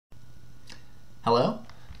Hello,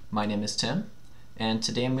 my name is Tim, and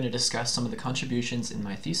today I'm going to discuss some of the contributions in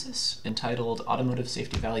my thesis entitled Automotive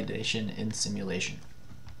Safety Validation in Simulation.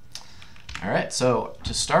 Alright, so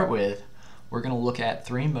to start with, we're going to look at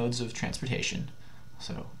three modes of transportation,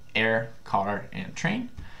 so air, car, and train,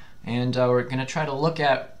 and we're going to try to look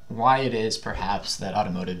at why it is perhaps that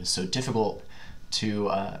automotive is so difficult to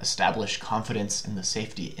establish confidence in the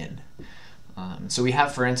safety in. So we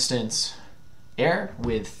have, for instance, air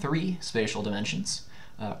with 3 spatial dimensions,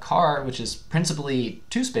 car, which is principally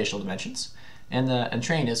 2 spatial dimensions, and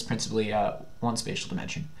train is principally 1 spatial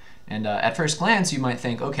dimension. And at first glance, you might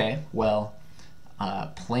think, okay, well,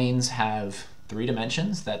 planes have 3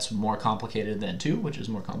 dimensions. That's more complicated than 2, which is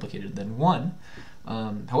more complicated than 1.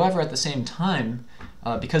 However, at the same time,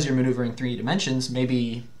 because you're maneuvering 3 dimensions,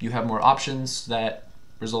 maybe you have more options that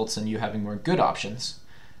results in you having more good options.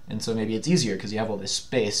 And so maybe it's easier because you have all this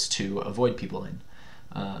space to avoid people in.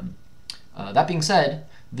 That being said,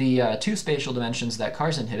 the 2 spatial dimensions that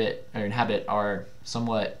cars inhabit are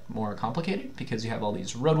somewhat more complicated because you have all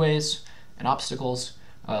these roadways and obstacles,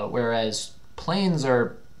 whereas planes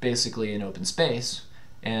are basically in open space,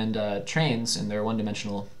 and trains in their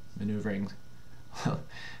one-dimensional maneuvering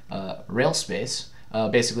rail space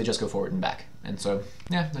basically just go forward and back. And so,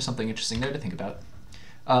 yeah, there's something interesting there to think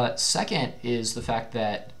about. Second is the fact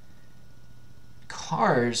that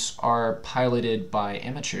cars are piloted by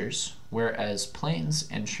amateurs, whereas planes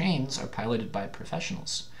and trains are piloted by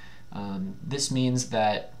professionals. This means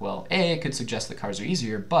that, well, A, it could suggest that cars are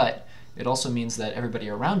easier, but it also means that everybody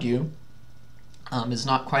around you is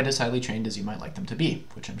not quite as highly trained as you might like them to be,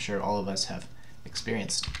 which I'm sure all of us have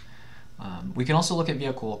experienced. We can also look at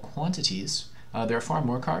vehicle quantities. There are far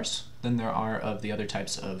more cars than there are of the other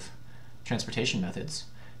types of transportation methods.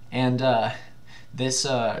 And this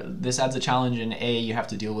adds a challenge in A, you have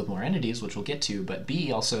to deal with more entities, which we'll get to, but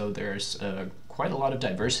B, also there's quite a lot of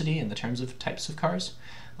diversity in the terms of types of cars,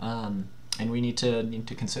 and we need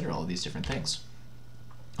to consider all of these different things.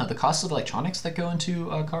 The costs of electronics that go into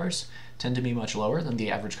cars tend to be much lower than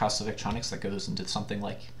the average cost of electronics that goes into something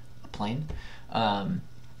like a plane,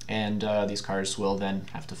 and these cars will then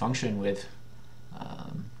have to function with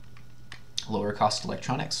lower cost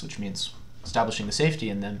electronics, which means establishing the safety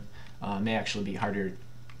in them may actually be harder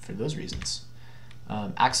for those reasons.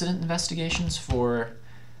 Accident investigations for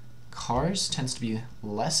cars tends to be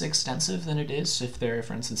less extensive than it is if there,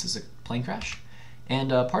 for instance, is a plane crash. And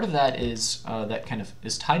part of that is, that kind of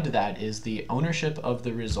is tied to that, is the ownership of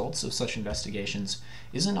the results of such investigations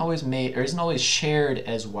isn't always shared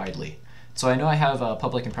as widely. So I know I have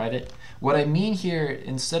public and private. What I mean here,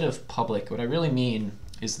 instead of public, what I really mean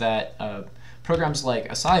is that programs like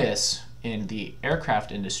SISL in the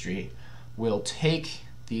aircraft industry will take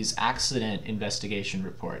these accident investigation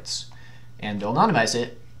reports and they'll anonymize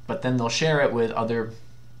it, but then they'll share it with other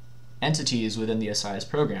entities within the SISL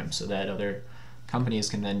program so that other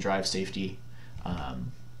companies can then drive safety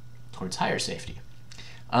towards higher safety.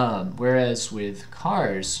 Whereas with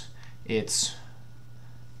cars, it's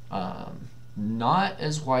not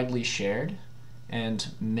as widely shared, and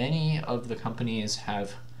many of the companies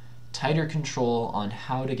have tighter control on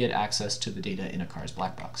how to get access to the data in a car's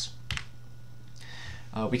black box.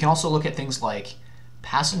 We can also look at things like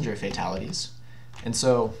passenger fatalities. And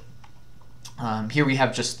so here we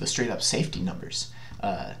have just the straight up safety numbers.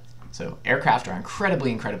 So aircraft are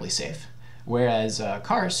incredibly safe, whereas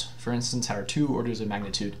cars, for instance, are 2 orders of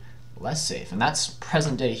magnitude less safe. And that's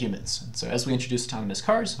present day humans. And so as we introduce autonomous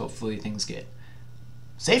cars, hopefully things get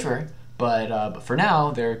safer. But for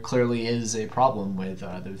now, there clearly is a problem with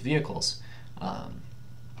the vehicles.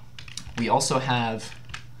 We also have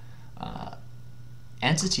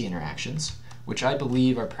entity interactions, which I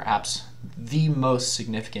believe are perhaps the most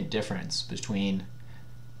significant difference between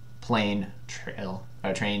plane,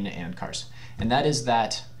 train, and cars. And that is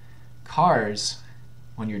that cars,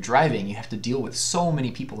 when you're driving, you have to deal with so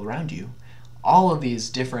many people around you. All of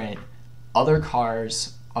these different other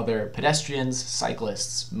cars, other pedestrians,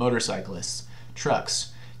 cyclists, motorcyclists,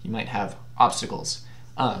 trucks. You might have obstacles.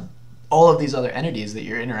 All of these other entities that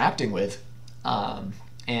you're interacting with.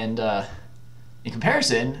 In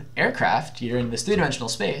comparison, aircraft, you're in this 3-dimensional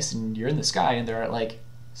space and you're in the sky and there are like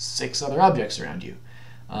 6 other objects around you.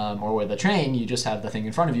 Or with a train, you just have the thing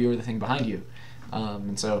in front of you or the thing behind you.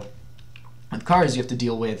 And so with cars, you have to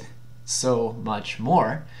deal with so much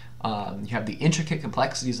more. You have the intricate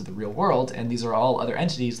complexities of the real world, and these are all other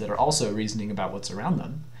entities that are also reasoning about what's around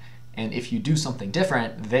them. And if you do something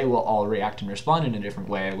different, they will all react and respond in a different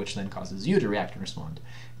way, which then causes you to react and respond.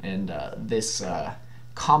 And this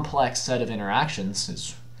complex set of interactions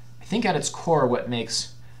is, I think, at its core what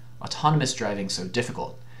makes autonomous driving so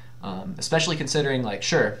difficult. especially considering, like,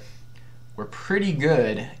 sure, we're pretty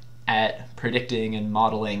good at predicting and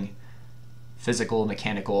modeling physical,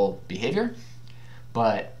 mechanical behavior,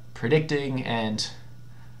 but predicting and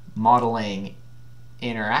modeling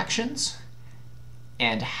interactions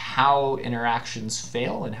and how interactions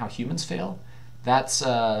fail and how humans fail, that's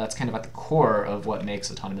kind of at the core of what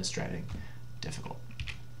makes autonomous driving difficult.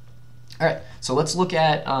 All right, so let's look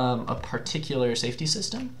at a particular safety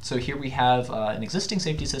system. So here we have an existing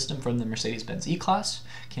safety system from the Mercedes-Benz E-Class,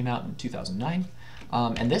 came out in 2009,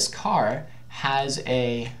 and this car has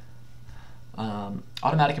a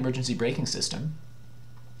automatic emergency braking system,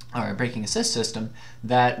 or a braking assist system,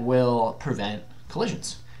 that will prevent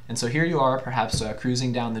collisions. And so here you are, perhaps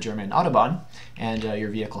cruising down the German Autobahn, and your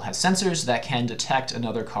vehicle has sensors that can detect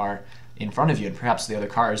another car in front of you, and perhaps the other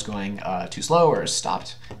car is going too slow or is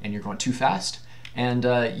stopped, and you're going too fast, and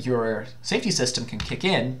your safety system can kick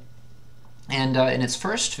in, and in its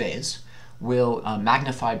first phase will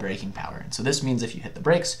magnify braking power. And so this means if you hit the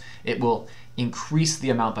brakes, it will increase the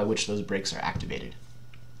amount by which those brakes are activated.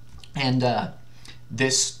 And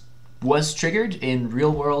this was triggered in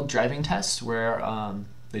real-world driving tests where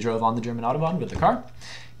they drove on the German Autobahn with the car,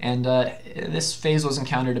 and this phase was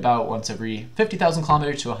encountered about once every 50,000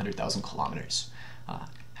 kilometers to 100,000 kilometers.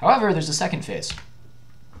 However, there's a second phase,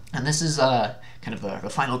 and this is kind of the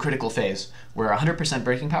final critical phase where 100%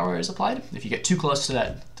 braking power is applied if you get too close to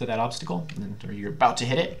that obstacle, or you're about to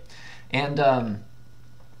hit it. And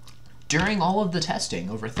during all of the testing,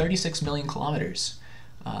 over 36 million kilometers,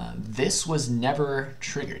 this was never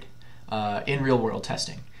triggered in real-world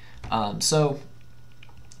testing. So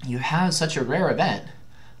you have such a rare event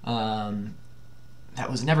that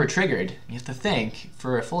was never triggered. You have to think,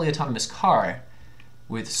 for a fully autonomous car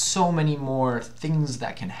with so many more things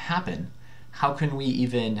that can happen, how can we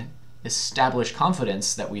even establish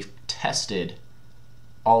confidence that we've tested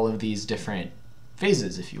all of these different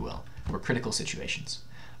phases, if you will, or critical situations?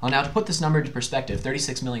 Well, now to put this number into perspective,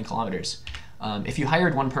 36 million kilometers, if you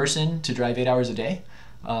hired one person to drive 8 hours a day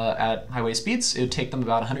at highway speeds, it would take them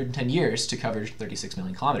about 110 years to cover 36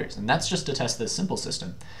 million kilometers. And that's just to test this simple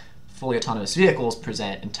system. Fully autonomous vehicles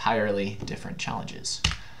present entirely different challenges.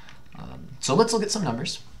 So let's look at some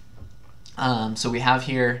numbers. So we have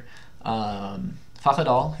here Fach et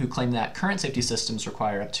al., who claim that current safety systems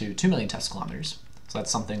require up to 2 million test kilometers. So that's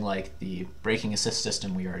something like the braking assist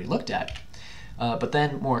system we already looked at. But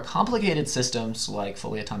then more complicated systems like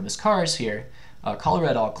fully autonomous cars here, Collier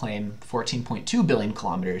et al. Claim 14.2 billion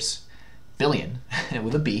kilometers, billion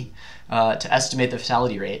with a B, to estimate the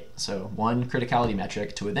fatality rate, so one criticality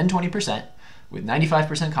metric, to within 20% with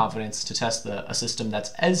 95% confidence to test a system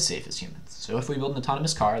that's as safe as humans. So if we build an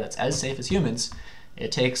autonomous car that's as safe as humans, it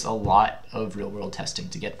takes a lot of real-world testing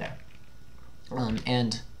to get there.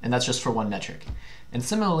 And that's just for one metric. And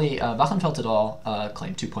similarly, Wachenfeld et al.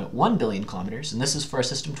 Claim 2.1 billion kilometers, and this is for a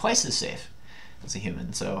system twice as safe as a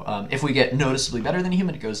human. So if we get noticeably better than a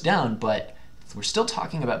human, it goes down, but we're still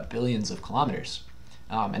talking about billions of kilometers.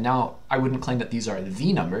 And now I wouldn't claim that these are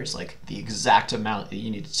the numbers, like the exact amount that you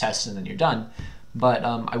need to test and then you're done, but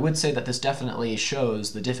I would say that this definitely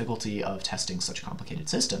shows the difficulty of testing such complicated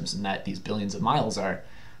systems, and that these billions of miles are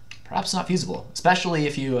perhaps not feasible, especially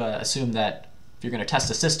if you assume that if you're going to test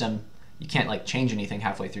a system, you can't like change anything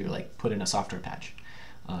halfway through, like put in a software patch.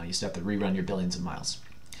 You still have to rerun your billions of miles.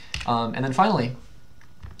 And then finally,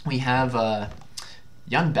 we have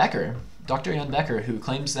Jan Becker, Dr. Jan Becker, who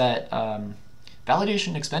claims that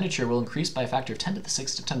validation expenditure will increase by a factor of 10 to the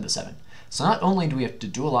 6 to 10 to the 7. So not only do we have to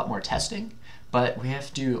do a lot more testing, but we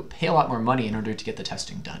have to pay a lot more money in order to get the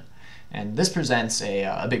testing done. And this presents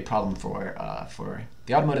a big problem for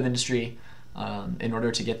the automotive industry in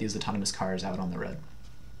order to get these autonomous cars out on the road.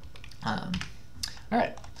 All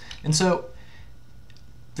right, and so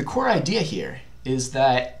the core idea here is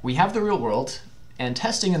that we have the real world, and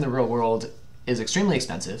testing in the real world is extremely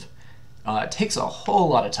expensive. It takes a whole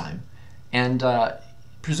lot of time, and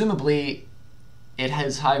presumably it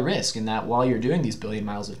has high risk in that while you're doing these billion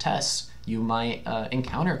miles of tests, you might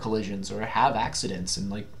encounter collisions or have accidents. And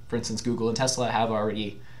like, for instance, Google and Tesla have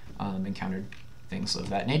already encountered things of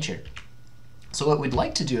that nature. So what we'd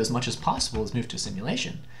like to do as much as possible is move to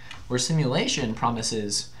simulation, where simulation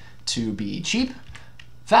promises to be cheap,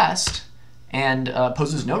 fast, and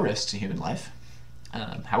poses no risk to human life.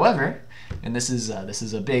 However, and this is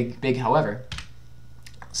a big however,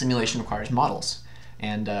 simulation requires models,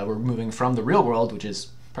 and we're moving from the real world, which is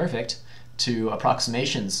perfect, to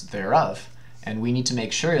approximations thereof, and we need to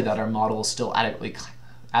make sure that our models still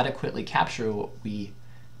adequately capture what we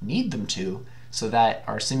need them to, so that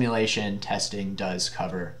our simulation testing does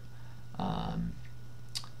cover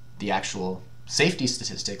the actual safety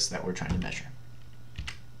statistics that we're trying to measure.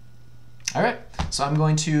 All right, so I'm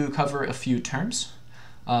going to cover a few terms.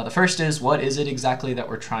 The first is, what is it exactly that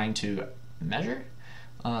we're trying to measure?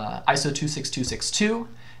 ISO 26262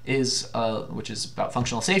 is, which is about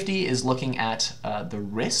functional safety, is looking at the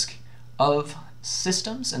risk of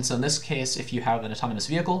systems. And so in this case, if you have an autonomous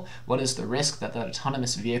vehicle, what is the risk that that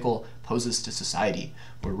autonomous vehicle poses to society?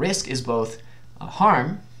 Where risk is both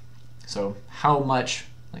harm, so how much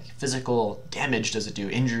like physical damage does it do,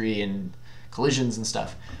 injury and collisions and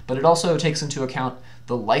stuff, but it also takes into account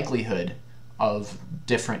the likelihood of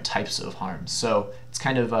different types of harms. So it's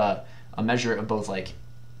kind of a measure of both, like,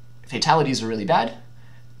 fatalities are really bad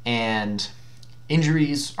and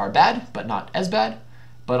injuries are bad but not as bad,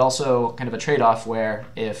 but also kind of a trade-off where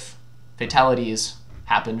if fatalities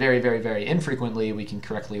happen very, very, very infrequently, we can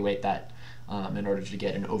correctly weight that in order to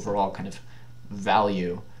get an overall kind of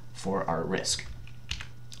value for our risk.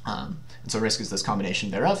 And so risk is this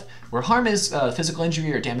combination thereof, where harm is physical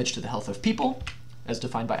injury or damage to the health of people, as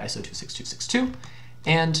defined by ISO 26262.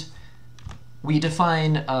 And we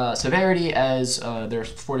define severity as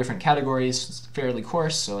there's 4 different categories. It's fairly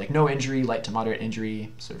coarse, so like no injury, light to moderate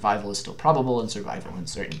injury, survival is still probable, and survival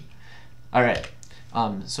uncertain. All right,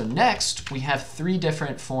 so next we have 3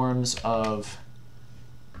 different forms of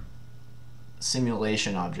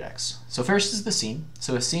simulation objects. So first is the scene.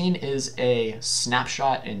 So a scene is a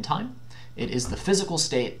snapshot in time. It is the physical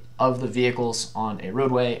state of the vehicles on a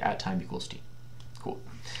roadway at time equals t. Cool.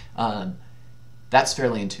 That's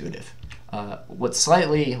fairly intuitive. What's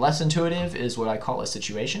slightly less intuitive is what I call a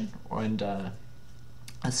situation. And a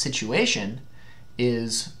situation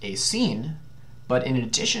is a scene, but in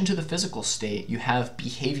addition to the physical state, you have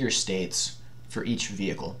behavior states for each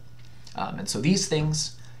vehicle. And so these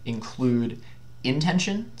things include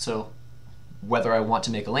intention, so whether I want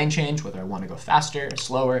to make a lane change, whether I want to go faster or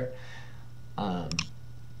slower.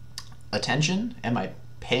 Attention, am I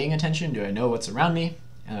paying attention? Do I know what's around me?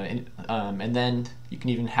 And then you can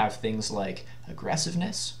even have things like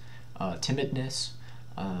aggressiveness, timidness,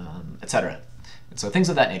 etc. And so things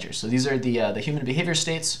of that nature. So these are the human behavior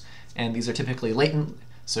states, and these are typically latent.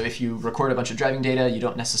 So if you record a bunch of driving data, you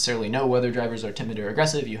don't necessarily know whether drivers are timid or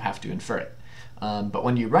aggressive, you have to infer it. But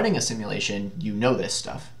when you're running a simulation, you know this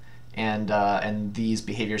stuff, and these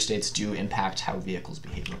behavior states do impact how vehicles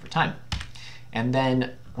behave over time. And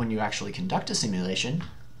then when you actually conduct a simulation,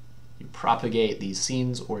 you propagate these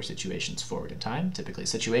scenes or situations forward in time, typically a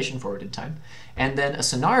situation forward in time, and then a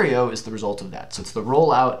scenario is the result of that. So it's the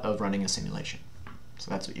rollout of running a simulation. So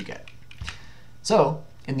that's what you get. So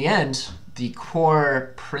in the end, the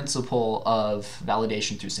core principle of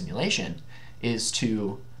validation through simulation is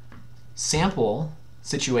to sample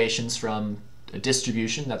situations from a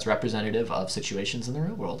distribution that's representative of situations in the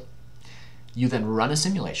real world. You then run a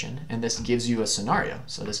simulation, and this gives you a scenario.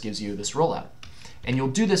 So this gives you this rollout. And you'll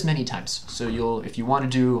do this many times. So if you want to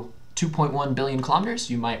do 2.1 billion kilometers,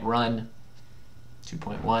 you might run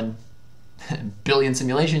 2.1 billion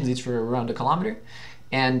simulations, each for around a kilometer.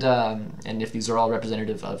 And if these are all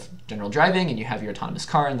representative of general driving and you have your autonomous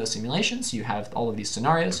car in those simulations, you have all of these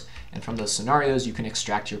scenarios. And from those scenarios, you can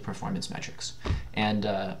extract your performance metrics. And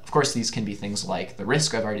of course, these can be things like the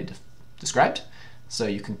risk I've already described. So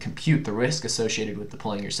you can compute the risk associated with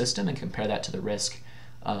deploying your system and compare that to the risk,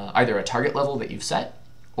 either a target level that you've set,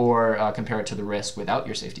 or compare it to the risk without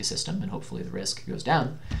your safety system, and hopefully the risk goes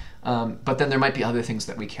down. But then there might be other things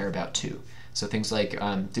that we care about too. So things like,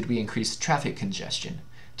 did we increase traffic congestion?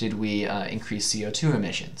 Did we increase CO2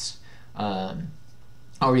 emissions?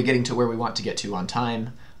 Are we getting to where we want to get to on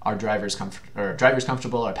time? Are drivers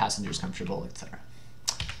comfortable? Are passengers comfortable, etc.?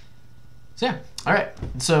 So yeah, all right.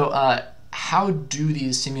 So how do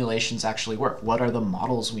these simulations actually work? What are the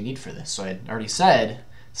models we need for this? So I already said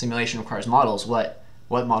simulation requires models. What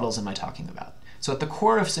models am I talking about? So at the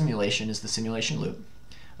core of simulation is the simulation loop.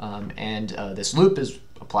 This loop is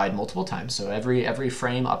applied multiple times. So every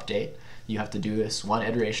frame update, you have to do this one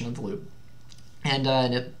iteration of the loop. And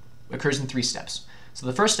it occurs in 3 steps. So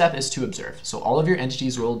the first step is to observe. So all of your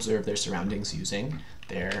entities will observe their surroundings using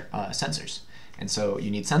their sensors. And so you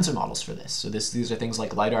need sensor models for this. So these are things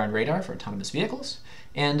like LiDAR and radar for autonomous vehicles.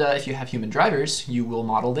 And if you have human drivers, you will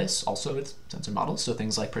model this also with sensor models. So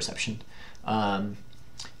things like perception,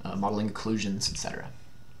 modeling occlusions, etc.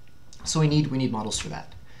 So we need models for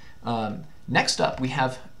that. Next up, we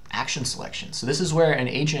have action selection. So this is where an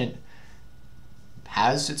agent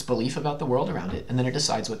has its belief about the world around it, and then it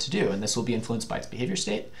decides what to do. And this will be influenced by its behavior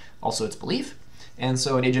state, also its belief. And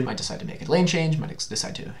so an agent might decide to make a lane change, might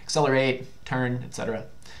decide to accelerate, turn, etc.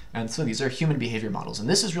 And so these are human behavior models. And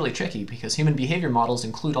this is really tricky because human behavior models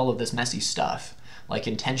include all of this messy stuff, like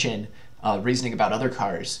intention, reasoning about other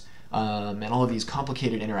cars, and all of these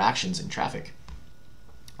complicated interactions in traffic.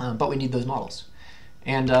 But we need those models.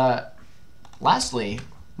 And lastly,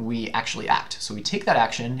 we actually act. So we take that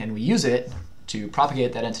action and we use it to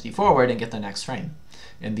propagate that entity forward and get the next frame.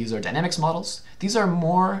 And these are dynamics models. These are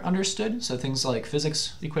more understood, so things like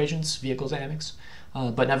physics equations, vehicle dynamics.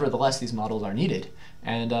 But nevertheless, these models are needed.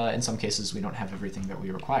 And in some cases, we don't have everything that we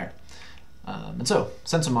require. And so,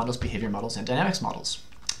 sensor models, behavior models, and dynamics models.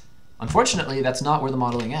 Unfortunately, that's not where the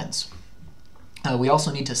modeling ends. We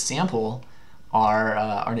also need to sample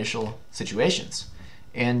our initial situations.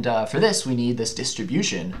 And for this, we need this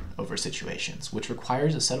distribution over situations, which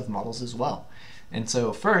requires a set of models as well. And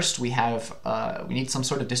so first, we need some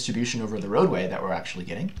sort of distribution over the roadway that we're actually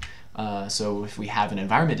getting. So if we have an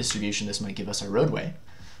environment distribution, this might give us our roadway,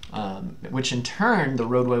 which in turn, the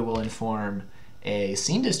roadway will inform a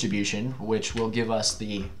scene distribution, which will give us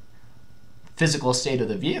the physical state of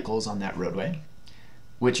the vehicles on that roadway,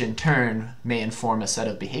 which in turn may inform a set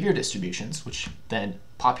of behavior distributions, which then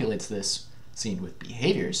populates this scene with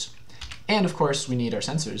behaviors. And of course, we need our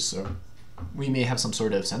sensors, so we may have some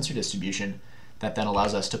sort of sensor distribution that then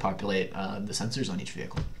allows us to populate the sensors on each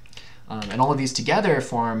vehicle. And all of these together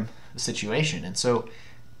form a situation. And so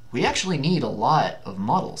we actually need a lot of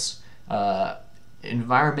models.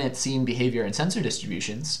 Environment, scene, behavior, and sensor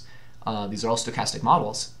distributions. These are all stochastic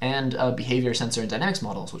models. And behavior, sensor, and dynamics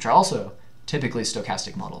models, which are also typically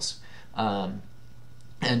stochastic models.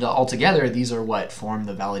 And altogether, these are what form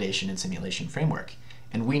the validation and simulation framework.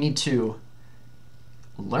 And we need to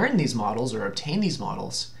learn these models or obtain these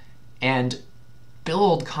models and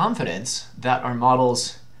build confidence that our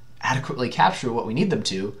models adequately capture what we need them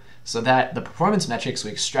to, so that the performance metrics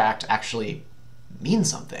we extract actually mean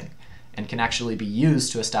something and can actually be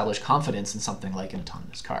used to establish confidence in something like an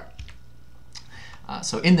autonomous car.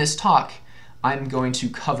 So in this talk, I'm going to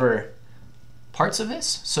cover parts of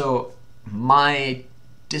this. So my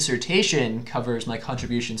dissertation covers my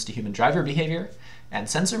contributions to human driver behavior and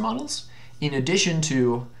sensor models, in addition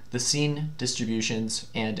to the scene distributions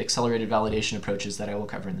and accelerated validation approaches that I will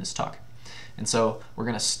cover in this talk. And so we're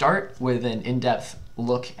going to start with an in-depth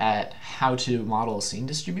look at how to model scene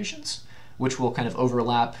distributions, which will kind of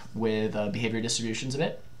overlap with behavior distributions a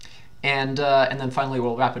bit. And then finally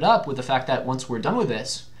we'll wrap it up with the fact that once we're done with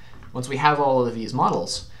this, once we have all of these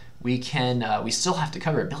models, we still have to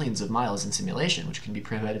cover billions of miles in simulation, which can be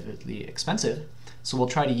prohibitively expensive. So we'll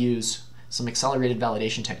try to use some accelerated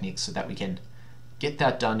validation techniques so that we can get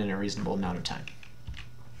that done in a reasonable amount of time.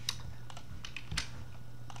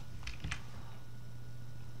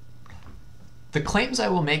 The claims I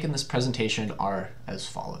will make in this presentation are as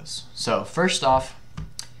follows. So first off,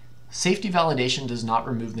 safety validation does not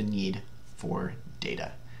remove the need for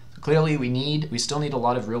data. So clearly we still need a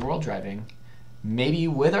lot of real-world driving, maybe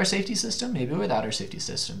with our safety system, maybe without our safety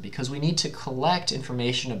system, because we need to collect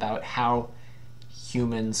information about how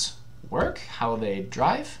humans work, how they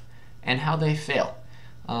drive, and how they fail.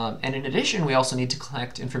 And in addition, we also need to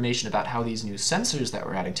collect information about how these new sensors that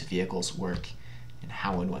we're adding to vehicles work and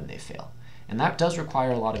how and when they fail. And that does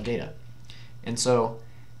require a lot of data. And so,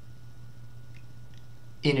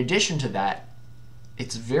 in addition to that,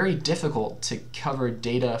 it's very difficult to cover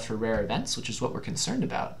data for rare events, which is what we're concerned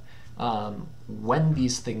about. When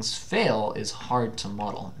these things fail is hard to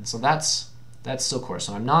model. And so that's still core.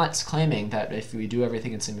 So I'm not claiming that if we do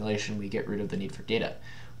everything in simulation, we get rid of the need for data.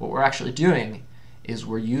 What we're actually doing is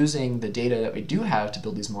we're using the data that we do have to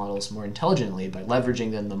build these models more intelligently by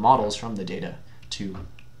leveraging then the models from the data to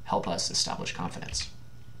help us establish confidence.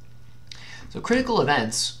 So critical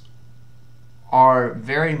events are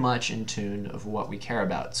very much in tune of what we care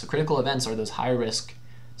about. So critical events are those high-risk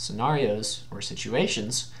scenarios or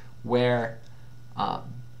situations where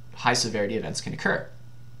high-severity events can occur.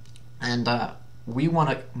 And we want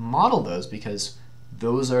to model those because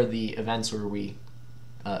those are the events where we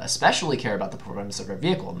especially care about the performance of our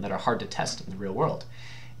vehicle and that are hard to test in the real world.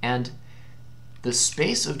 And the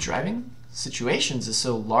space of driving situations is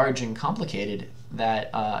so large and complicated that,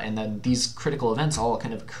 and then these critical events all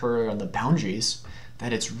kind of occur on the boundaries,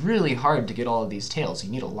 that it's really hard to get all of these tails.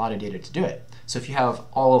 You need a lot of data to do it. So if you have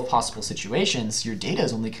all of possible situations, your data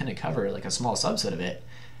is only going to cover like a small subset of it,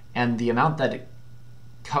 and the amount that it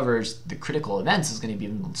covers the critical events is going to be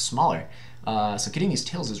even smaller. So getting these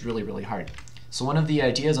tails is really, really hard. So one of the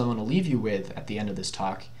ideas I want to leave you with at the end of this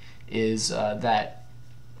talk is that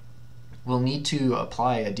we'll need to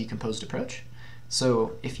apply a decomposed approach.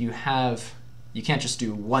 So if you can't just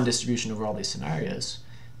do one distribution over all these scenarios.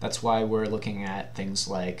 That's why we're looking at things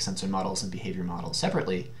like sensor models and behavior models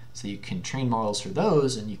separately, so you can train models for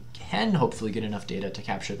those and you can hopefully get enough data to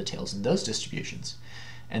capture the tails in those distributions.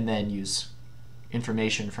 and then use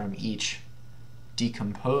information from each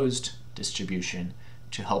decomposed distribution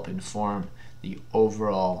to help inform the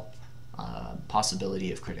overall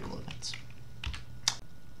possibility of critical events.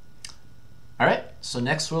 All right, so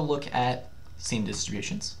next we'll look at scene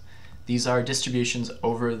distributions. These are distributions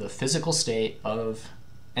over the physical state of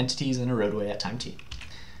entities in a roadway at time t.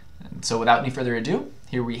 And so without any further ado,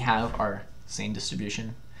 here we have our scene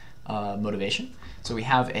distribution motivation. So we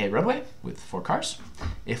have a roadway with 4 cars.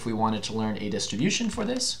 If we wanted to learn a distribution for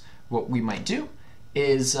this, what we might do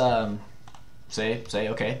is say,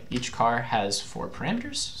 okay, each car has 4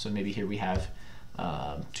 parameters. So maybe here we have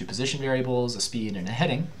 2 position variables, a speed, and a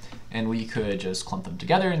heading. And we could just clump them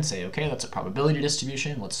together and say, okay, that's a probability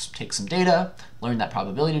distribution. Let's take some data, learn that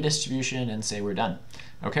probability distribution, and say we're done.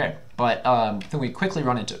 Okay, but then we quickly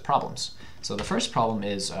run into problems. So the first problem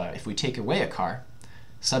is if we take away a car,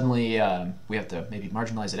 suddenly we have to maybe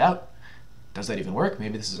marginalize it out. Does that even work?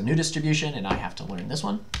 Maybe this is a new distribution and I have to learn this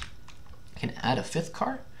one. I can add a 5th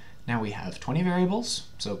car. Now we have 20 variables.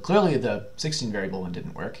 So clearly the 16 variable one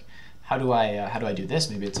didn't work. How do I do this?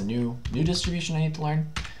 Maybe it's a new distribution I need to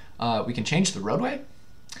learn. We can change the roadway.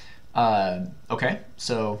 Okay,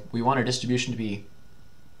 so we want our distribution to be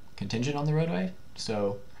contingent on the roadway.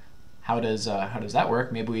 So how does that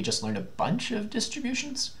work? Maybe we just learn a bunch of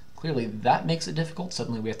distributions. Clearly that makes it difficult.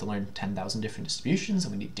 Suddenly we have to learn 10,000 different distributions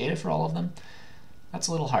and we need data for all of them. That's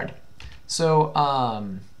a little hard. So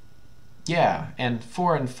yeah, and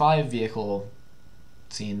 4 and 5 vehicle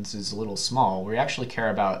scenes is a little small. We actually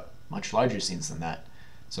care about much larger scenes than that.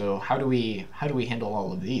 So how do we handle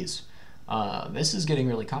all of these? This is getting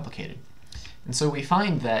really complicated. And so we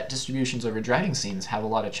find that distributions over driving scenes have a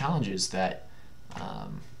lot of challenges that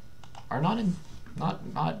are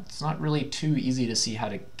it's not really too easy to see how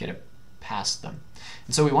to get it past them.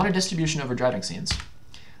 And so we want a distribution over driving scenes.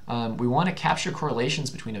 We want to capture correlations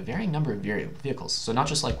between a varying number of vehicles. So not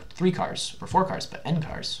just like 3 cars or 4 cars, but n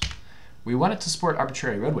cars. We want it to support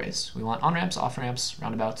arbitrary roadways. We want on-ramps, off-ramps,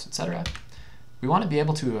 roundabouts, etc. We want to be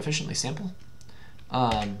able to efficiently sample.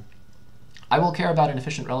 I will care about an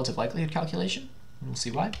efficient relative likelihood calculation. We'll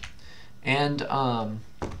see why. And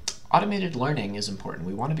automated learning is important.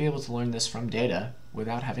 We want to be able to learn this from data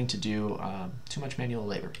without having to do too much manual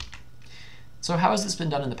labor. So how has this been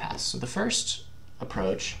done in the past? So the first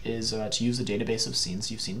approach is to use a database of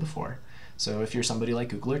scenes you've seen before. So if you're somebody like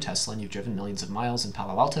Google or Tesla and you've driven millions of miles in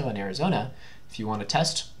Palo Alto and Arizona, if you want to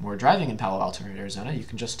test more driving in Palo Alto or Arizona, you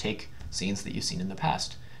can just take scenes that you've seen in the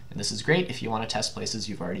past. And this is great if you want to test places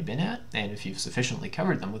you've already been at and if you've sufficiently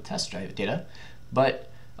covered them with test drive data.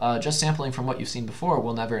 But just sampling from what you've seen before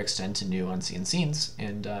will never extend to new unseen scenes,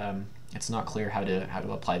 and it's not clear how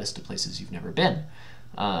to apply this to places you've never been.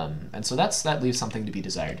 And so that leaves something to be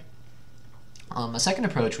desired. A second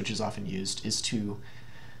approach, which is often used, is to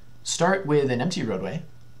start with an empty roadway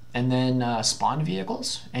and then spawn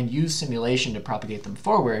vehicles and use simulation to propagate them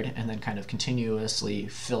forward and then kind of continuously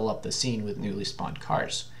fill up the scene with newly spawned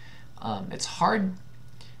cars. It's hard.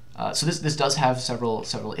 So this does have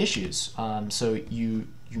several issues. So you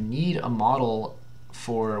need a model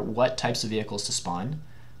for what types of vehicles to spawn,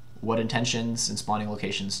 what intentions and spawning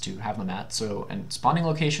locations to have them at. And spawning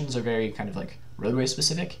locations are very kind of like roadway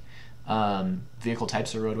specific. Vehicle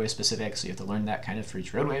types are roadway specific, so you have to learn that kind of for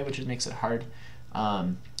each roadway, which makes it hard.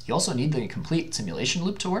 You also need the complete simulation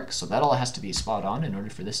loop to work, so that all has to be spot on in order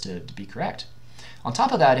for this to be correct. On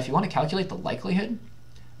top of that, if you want to calculate the likelihood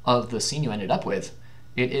of the scene you ended up with,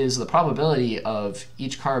 it is the probability of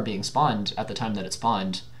each car being spawned at the time that it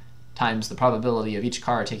spawned times the probability of each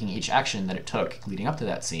car taking each action that it took leading up to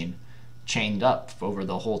that scene, chained up over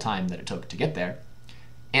the whole time that it took to get there.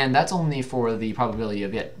 And that's only for the probability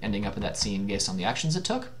of it ending up at that scene based on the actions it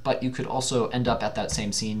took, but you could also end up at that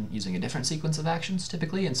same scene using a different sequence of actions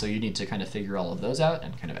typically, and so you need to kind of figure all of those out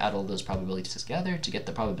and kind of add all those probabilities together to get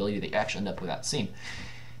the probability that you actually end up with that scene.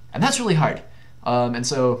 And that's really hard. And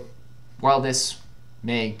so while this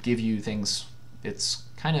may give you things, it's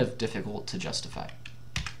kind of difficult to justify.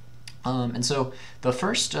 And so the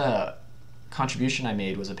first contribution I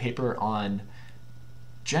made was a paper on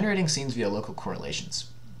generating scenes via local correlations.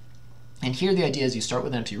 And here the idea is you start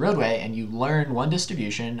with an empty roadway and you learn one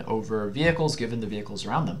distribution over vehicles given the vehicles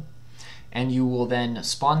around them. And you will then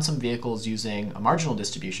spawn some vehicles using a marginal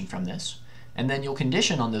distribution from this, and then you'll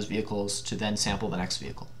condition on those vehicles to then sample the next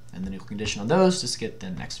vehicle. And then you'll condition on those to get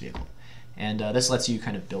the next vehicle. And this lets you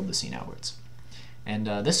kind of build the scene outwards. And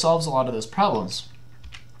this solves a lot of those problems.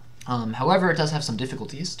 However, it does have some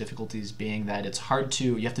difficulties being that it's hard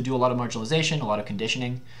to, you have to do a lot of marginalization, a lot of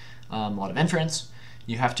conditioning, a lot of inference.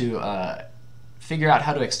 You have to figure out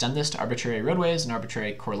how to extend this to arbitrary roadways and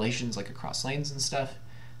arbitrary correlations like across lanes and stuff.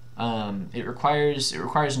 It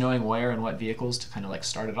requires knowing where and what vehicles to kind of like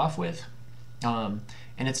start it off with. And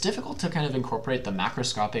it's difficult to kind of incorporate the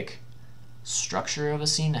macroscopic structure of a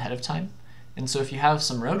scene ahead of time. And so if you have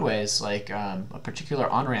some roadways, like a particular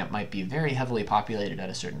on-ramp might be very heavily populated at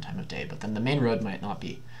a certain time of day, but then the main road might not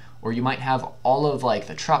be. Or you might have all of like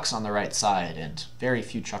the trucks on the right side and very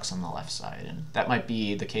few trucks on the left side. And that might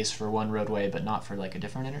be the case for one roadway, but not for like a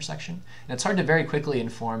different intersection. And it's hard to very quickly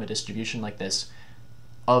inform a distribution like this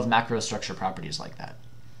of macrostructure properties like that.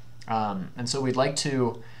 And so we'd like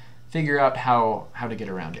to figure out how to get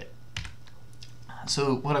around it.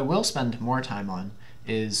 So what I will spend more time on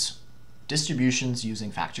is distributions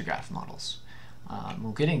using factor graph models.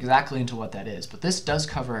 We'll get exactly into what that is, but this does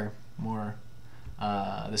cover more,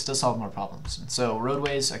 this does solve more problems. And so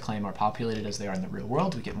roadways, I claim, are populated as they are in the real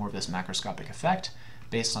world. We get more of this macroscopic effect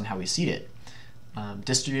based on how we seed it.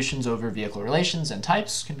 Distributions over vehicle relations and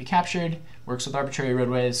types can be captured, works with arbitrary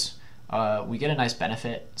roadways. We get a nice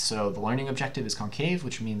benefit. So the learning objective is concave,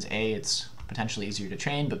 which means A, it's potentially easier to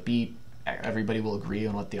train, but B, everybody will agree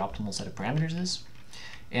on what the optimal set of parameters is.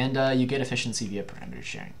 And you get efficiency via parameter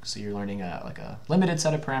sharing. So you're learning like a limited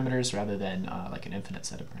set of parameters rather than like an infinite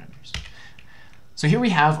set of parameters. So here we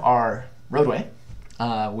have our roadway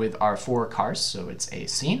with our 4 cars, so it's a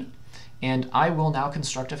scene. And I will now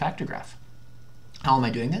construct a factor graph. How am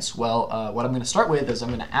I doing this? Well, what I'm going to start with is I'm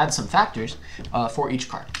going to add some factors for each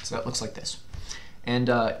car. So that looks like this. And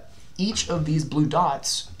each of these blue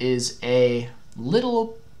dots is a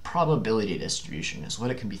little probability distribution, is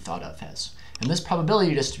what it can be thought of as. And this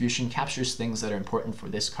probability distribution captures things that are important for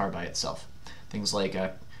this car by itself. Things like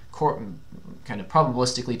kind of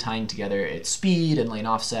probabilistically tying together its speed and lane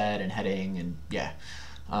offset and heading, and yeah.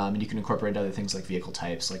 And you can incorporate other things like vehicle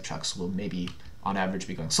types, like trucks will maybe on average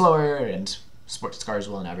be going slower, and sports cars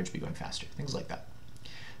will on average be going faster, things like that.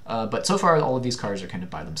 But so far all of these cars are kind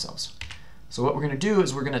of by themselves. So what we're going to do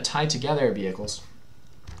is we're going to tie together vehicles.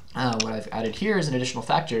 What I've added here is an additional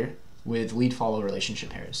factor with lead-follow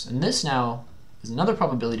relationship pairs. And this now is another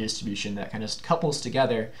probability distribution that kind of couples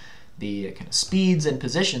together the kind of speeds and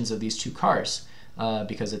positions of these 2 cars,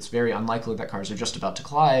 because it's very unlikely that cars are just about to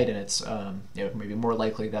collide, and it's maybe more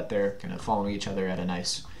likely that they're kind of following each other at a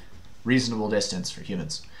nice, reasonable distance for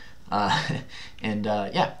humans. And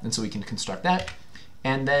so we can construct that.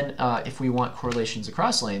 And then if we want correlations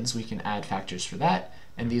across lanes, we can add factors for that.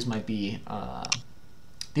 And these might be,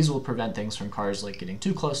 these will prevent things from cars like getting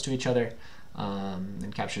too close to each other,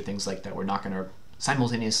 and capture things like that we're not going to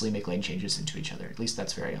simultaneously make lane changes into each other. At least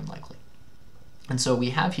that's very unlikely. And so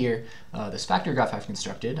we have here this factor graph I've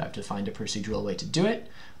constructed. I've defined a procedural way to do it.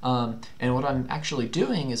 And what I'm actually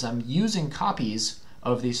doing is I'm using copies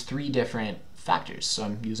of these 3 different factors. So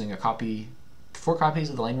I'm using 4 copies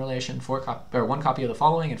of the lane relation, 1 copy of the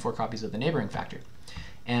following, and 4 copies of the neighboring factor.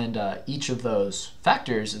 And each of those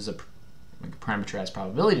factors is a parameterized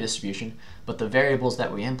probability distribution, but the variables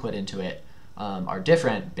that we input into it are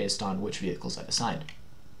different based on which vehicles I've assigned.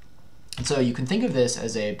 And so you can think of this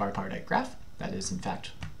as a bipartite graph. That is in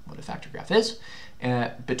fact what a factor graph is.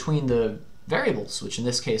 Between the variables, which in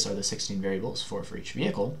this case are the 16 variables, 4 for each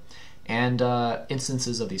vehicle, and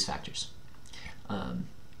instances of these factors.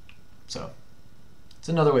 So it's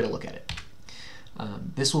another way to look at it.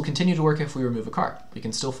 This will continue to work if we remove a car. We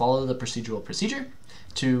can still follow the procedural procedure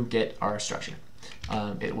to get our structure.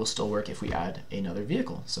 It will still work if we add another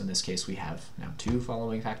vehicle. So in this case, we have now 2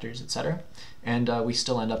 following factors, etc. And we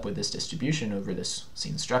still end up with this distribution over this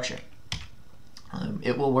scene structure.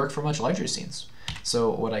 It will work for much larger scenes.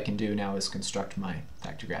 So what I can do now is construct my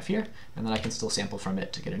factor graph here, and then I can still sample from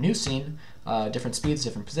it to get a new scene, different speeds,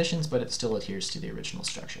 different positions, but it still adheres to the original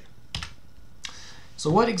structure. So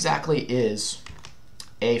what exactly is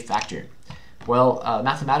a factor? Well,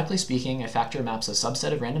 mathematically speaking, a factor maps a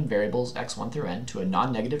subset of random variables x1 through n to a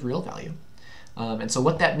non-negative real value. And so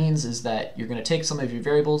what that means is that you're going to take some of your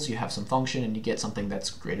variables, you have some function, and you get something that's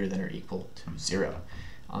greater than or equal to 0.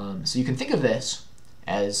 So you can think of this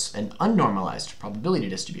as an unnormalized probability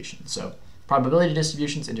distribution. So probability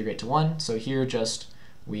distributions integrate to 1. So here just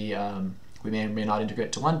we may or may not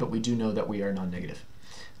integrate to 1, but we do know that we are non-negative,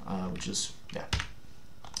 which is, yeah.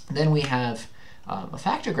 Then we have a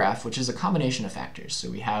factor graph, which is a combination of factors. So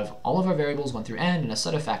we have all of our variables 1 through n and a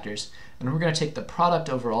set of factors, and we're going to take the product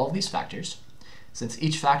over all of these factors. Since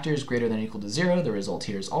each factor is greater than or equal to 0, the result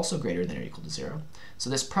here is also greater than or equal to 0. So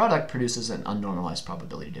this product produces an unnormalized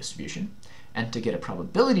probability distribution. And to get a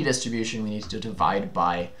probability distribution, we need to divide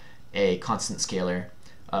by a constant scalar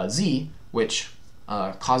z, which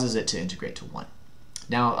causes it to integrate to 1.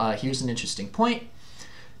 Now, here's an interesting point.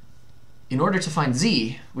 In order to find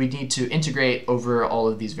z, we need to integrate over all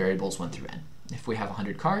of these variables 1 through n. if we have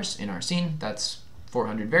 100 cars in our scene, that's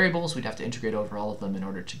 400 variables. We'd have to integrate over all of them in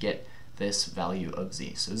order to get this value of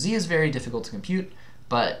z. So z is very difficult to compute,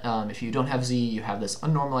 but if you don't have z, you have this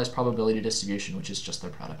unnormalized probability distribution, which is just the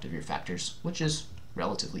product of your factors, which is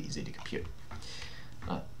relatively easy to compute.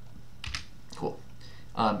 Cool.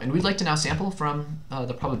 And we'd like to now sample from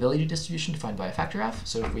the probability distribution defined by a factor graph.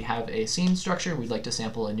 So if we have a scene structure, we'd like to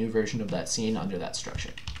sample a new version of that scene under that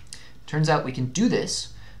structure. Turns out we can do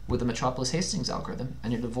this with the Metropolis-Hastings algorithm,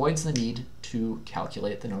 and it avoids the need to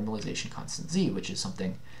calculate the normalization constant z, which is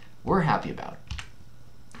something we're happy about.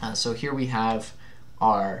 So here we have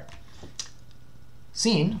our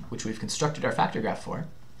scene, which we've constructed our factor graph for.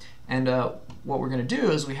 And what we're going to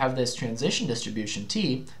do is we have this transition distribution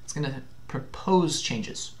t. It's going to propose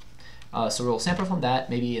changes. So we'll sample from that.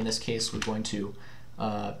 Maybe in this case, we're going to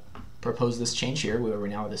propose this change here, where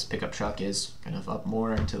now this pickup truck is kind of up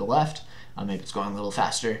more and to the left. Maybe it's going a little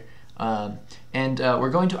faster. And we're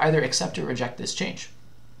going to either accept or reject this change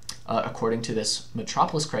according to this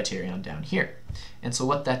Metropolis criterion down here. And so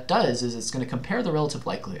what that does is it's going to compare the relative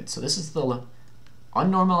likelihood. So this is the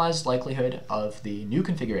unnormalized likelihood of the new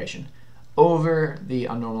configuration over the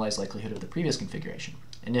unnormalized likelihood of the previous configuration.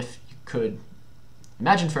 And if you could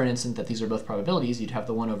imagine for an instant that these are both probabilities, you'd have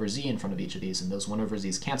the 1 over z in front of each of these, and those 1 over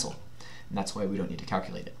z's cancel. And that's why we don't need to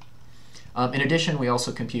calculate it. In addition, we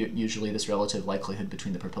also compute usually this relative likelihood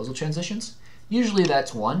between the proposal transitions. Usually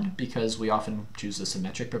that's 1, because we often choose the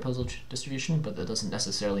symmetric proposal distribution, but that doesn't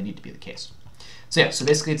necessarily need to be the case. So yeah, so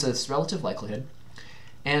basically it's this relative likelihood,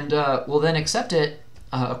 and we'll then accept it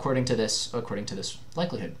according to this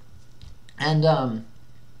likelihood. And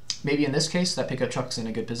maybe in this case, that pickup truck's in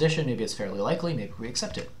a good position, maybe it's fairly likely, maybe we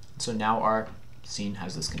accept it. So now our scene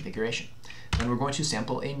has this configuration. Then we're going to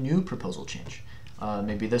sample a new proposal change.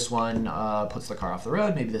 Maybe this one puts the car off the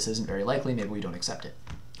road, maybe this isn't very likely, maybe we don't accept it.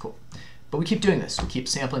 Cool. But we keep doing this. We keep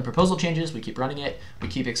sampling proposal changes, we keep running it, we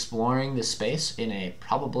keep exploring this space in a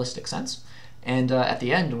probabilistic sense, and at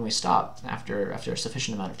the end, when we stop, after a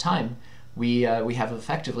sufficient amount of time, we have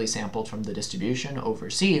effectively sampled from the distribution over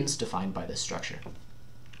scenes defined by this structure.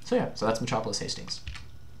 So yeah, so that's Metropolis-Hastings.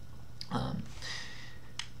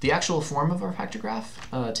 The actual form of our factor graph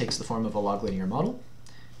takes the form of a log linear model.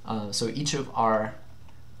 So each of our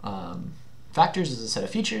factors is a set of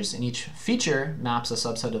features, and each feature maps a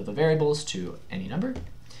subset of the variables to any number.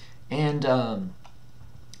 And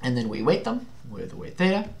then we weight them with weight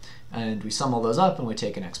theta, and we sum all those up, and we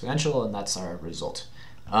take an exponential, and that's our result.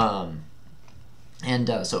 So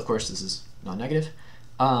of course this is non-negative.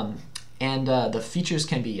 The features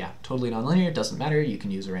can be, totally nonlinear, it doesn't matter. You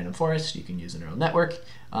can use a random forest, you can use a neural network,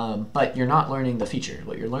 but you're not learning the feature.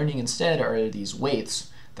 What you're learning instead are these weights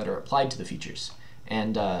that are applied to the features.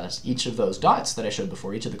 And each of those dots that I showed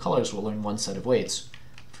before, each of the colors will learn one set of weights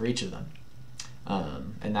for each of them.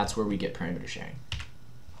 And that's where we get parameter sharing.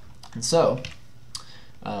 And so,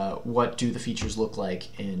 what do the features look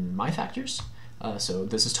like in my factors? So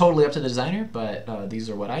this is totally up to the designer, but these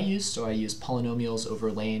are what I use. So I use polynomials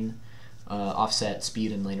over lane, offset,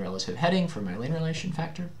 speed, and lane relative heading for my lane relation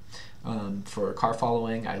factor. For car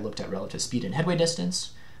following, I looked at relative speed and headway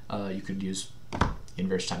distance. You could use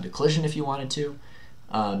inverse time to collision if you wanted to.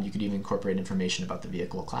 You could even incorporate information about the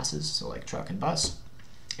vehicle classes, so like truck and bus.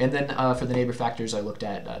 And then for the neighbor factors, I looked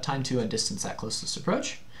at time to and distance at closest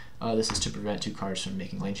approach. This is to prevent two cars from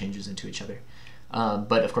making lane changes into each other.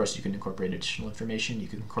 But of course, you can incorporate additional information. You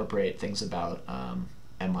can incorporate things about am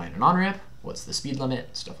I in an on-ramp, what's the speed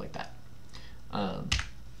limit, stuff like that.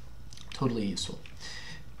 Totally useful.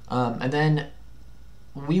 And then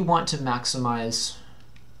we want to maximize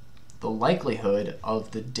the likelihood of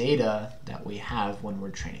the data that we have when we're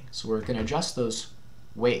training. So we're going to adjust those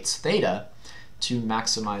weights, theta, to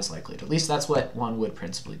maximize likelihood. At least that's what one would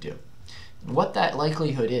principally do. And what that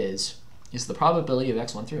likelihood is the probability of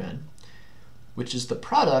x1 through n, which is the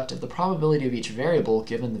product of the probability of each variable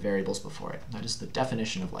given the variables before it. That is the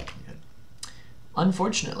definition of likelihood.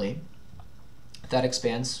 Unfortunately, that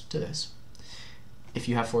expands to this. If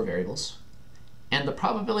you have 4 variables, and the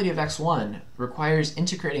probability of x1 requires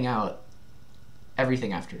integrating out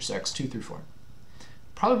everything after, so x2 through 4.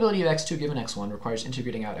 Probability of x2 given x1 requires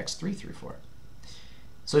integrating out x3 through 4.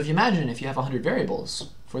 So if you imagine if you have 100 variables,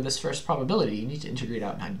 for this first probability, you need to integrate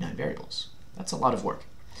out 99 variables. That's a lot of work.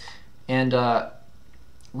 And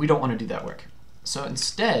we don't want to do that work. So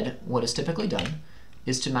instead, what is typically done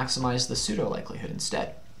is to maximize the pseudo-likelihood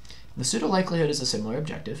instead. The pseudo-likelihood is a similar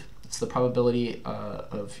objective. It's the probability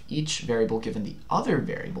of each variable given the other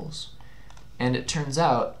variables. And it turns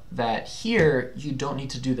out that here, you don't need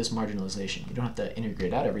to do this marginalization. You don't have to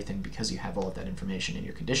integrate out everything because you have all of that information in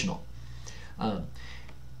your conditional.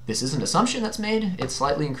 This is an assumption that's made. It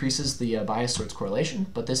slightly increases the bias towards correlation,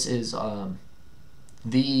 but this is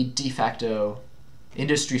the de facto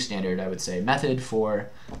industry standard, I would say, method for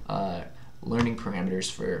learning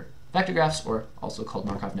parameters for vector graphs, or also called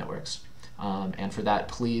Markov networks. And for that,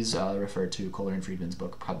 please refer to Kohler and Friedman's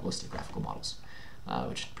book, Probabilistic Graphical Models,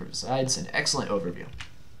 which provides an excellent overview.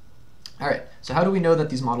 All right, so how do we know that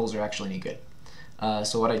these models are actually any good?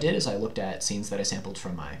 So what I did is I looked at scenes that I sampled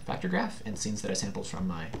from my vector graph and scenes that I sampled from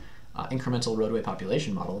my incremental roadway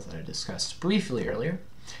population model that I discussed briefly earlier.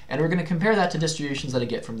 And we're going to compare that to distributions that I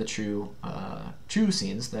get from the true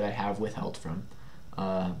scenes that I have withheld from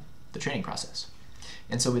the training process.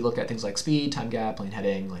 And so we look at things like speed, time gap, lane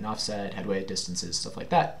heading, lane offset, headway, distances, stuff like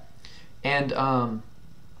that. And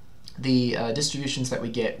the distributions that we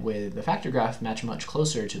get with the factor graph match much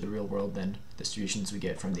closer to the real world than distributions we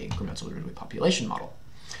get from the incremental roadway population model.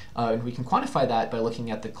 And we can quantify that by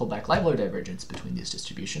looking at the Kullback-Leibler divergence between these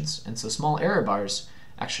distributions. And so small error bars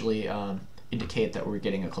actually indicate that we're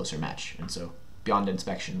getting a closer match. And so beyond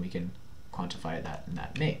inspection, we can quantify that, and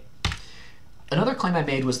that may. Another claim I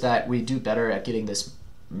made was that we do better at getting this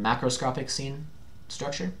macroscopic scene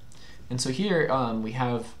structure. And so here we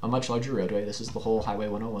have a much larger roadway. This is the whole Highway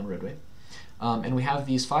 101 roadway. And we have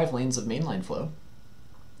these 5 lanes of mainline flow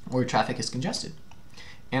where traffic is congested.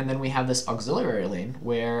 And then we have this auxiliary lane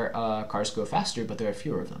where cars go faster, but there are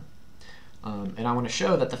fewer of them. And I want to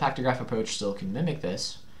show that the factor graph approach still can mimic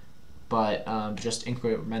this, but just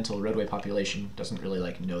incremental roadway population doesn't really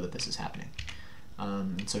know that this is happening.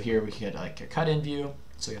 So here we get a cut-in view.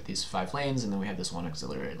 So we have these 5 lanes, and then we have this one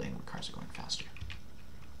auxiliary lane where cars are going faster.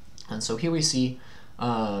 And so here we see,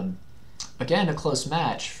 again, a close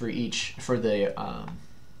match for the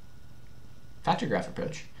factor graph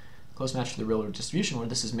approach. Close match for the real-world distribution, where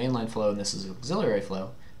this is mainline flow and this is auxiliary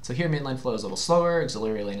flow. So here mainline flow is a little slower,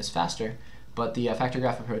 auxiliary lane is faster, but the factor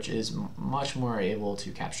graph approach is much more able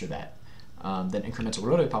to capture that than incremental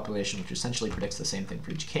roadway population, which essentially predicts the same thing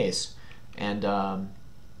for each case, and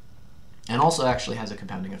also actually has a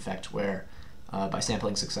compounding effect where by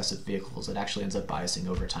sampling successive vehicles, it actually ends up biasing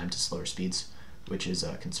over time to slower speeds, which is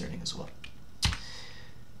concerning as well.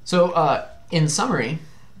 So in summary,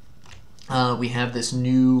 we have this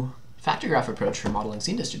new factor graph approach for modeling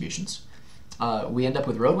scene distributions. We end up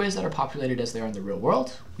with roadways that are populated as they are in the real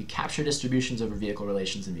world. We capture distributions over vehicle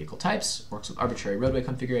relations and vehicle types, works with arbitrary roadway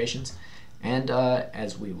configurations, and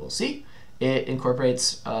as we will see, it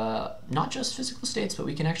incorporates not just physical states, but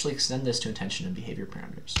we can actually extend this to intention and behavior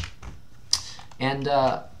parameters. And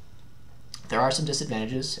there are some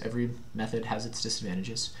disadvantages. Every method has its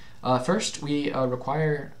disadvantages. First, we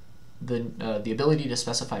require the ability to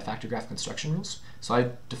specify factor graph construction rules. So I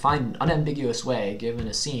define an unambiguous way, given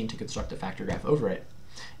a scene, to construct a factor graph over it.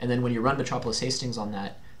 And then when you run Metropolis Hastings on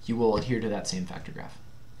that, you will adhere to that same factor graph.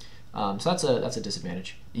 So that's a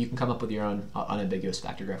disadvantage. You can come up with your own unambiguous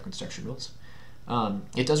factor graph construction rules.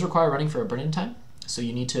 It does require running for a burn-in time, so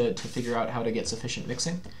you need to figure out how to get sufficient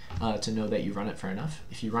mixing to know that you run it for enough.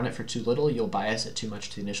 If you run it for too little, you'll bias it too much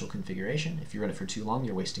to the initial configuration. If you run it for too long,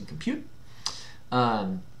 you're wasting compute.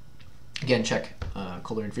 Again, check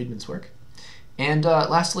Kohler and Friedman's work. And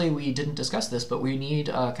lastly, we didn't discuss this, but we need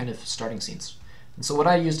kind of starting scenes. And so what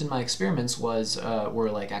I used in my experiments were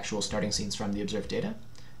like actual starting scenes from the observed data,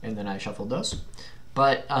 and then I shuffled those.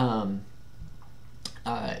 But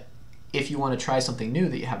if you want to try something new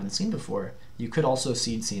that you haven't seen before, you could also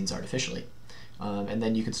seed scenes artificially. And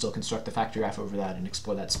then you can still construct the factor graph over that and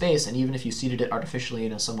explore that space. And even if you seeded it artificially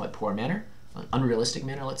in a somewhat poor manner, an unrealistic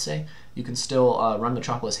manner, let's say, you can still run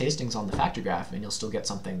Metropolis Hastings on the factor graph, and you'll still get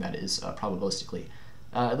something that is probabilistically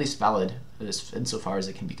at least valid insofar as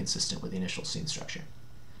it can be consistent with the initial scene structure.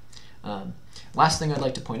 Last thing I'd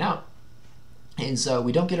like to point out is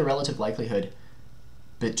we don't get a relative likelihood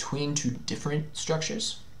between 2 different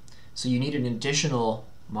structures. So you need an additional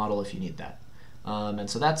model if you need that. And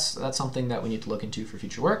so that's something that we need to look into for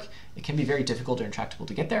future work. It can be very difficult or intractable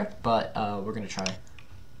to get there, but we're going to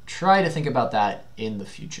try to think about that in the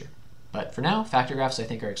future. But for now, factor graphs I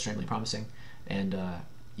think are extremely promising and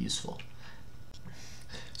useful.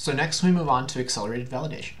 So next we move on to accelerated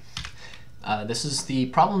validation. This is the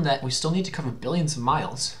problem that we still need to cover billions of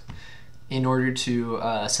miles in order to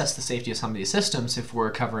assess the safety of some of these systems if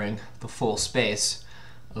we're covering the full space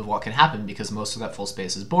of what can happen, because most of that full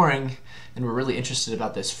space is boring, and we're really interested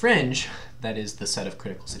about this fringe that is the set of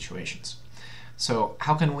critical situations. So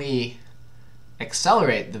how can we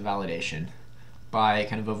accelerate the validation by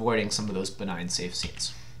kind of avoiding some of those benign safe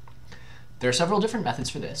scenes? There are several different methods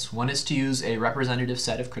for this. One is to use a representative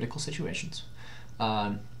set of critical situations.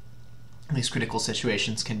 And These critical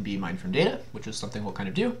situations can be mined from data, which is something we'll kind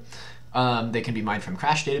of do. They can be mined from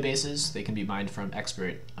crash databases. They can be mined from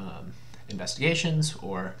expert investigations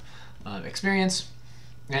or experience.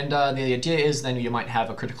 And the idea is then you might have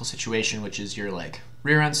a critical situation, which is your like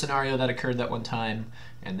rear end scenario that occurred that one time,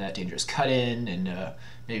 and that dangerous cut-in, and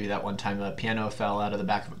maybe that one time a piano fell out of the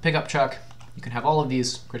back of a pickup truck. You can have all of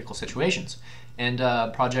these critical situations. And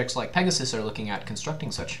projects like Pegasus are looking at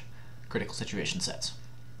constructing such critical situation sets.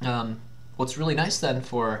 What's really nice then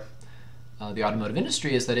for the automotive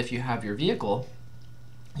industry is that if you have your vehicle,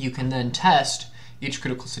 you can then test each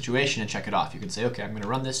critical situation and check it off. You can say, okay, I'm going to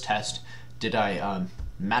run this test. Did I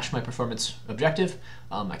match my performance objective?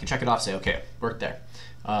 I can check it off, say, okay, worked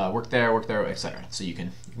there, etc. So you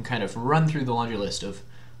can kind of run through the laundry list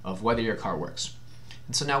of whether your car works.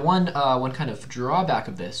 And so now one kind of drawback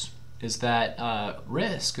of this is that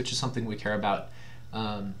risk, which is something we care about,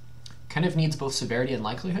 kind of needs both severity and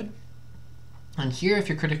likelihood. And here, if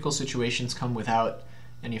your critical situations come without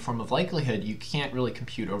any form of likelihood, you can't really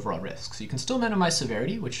compute overall risk. So you can still minimize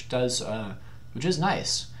severity, which is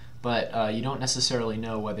nice, but you don't necessarily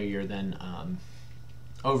know whether you're then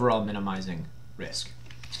overall minimizing risk.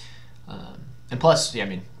 And plus, yeah, I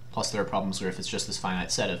mean, plus there are problems where if it's just this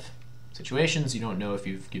finite set of situations, you don't know if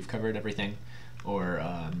you've covered everything, or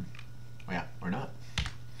not.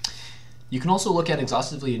 You can also look at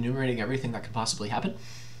exhaustively enumerating everything that could possibly happen.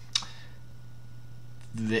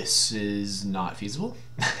 This is not feasible.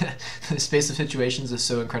 The space of situations is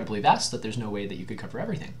so incredibly vast that there's no way that you could cover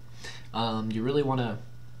everything. You really want to,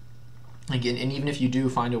 again, and even if you do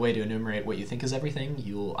find a way to enumerate what you think is everything,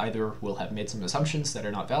 you'll either will have made some assumptions that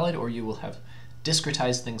are not valid, or you will have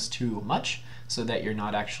discretized things too much so that you're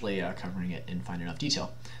not actually covering it in fine enough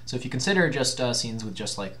detail. So if you consider just scenes with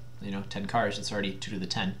just like 10 cars, it's already 2 to the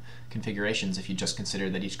 10 configurations if you just consider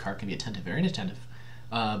that each car can be attentive or inattentive.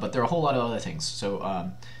 But there are a whole lot of other things.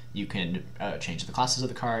 So you can change the classes of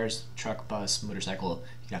the cars: truck, bus, motorcycle.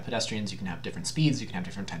 You can have pedestrians. You can have different speeds. You can have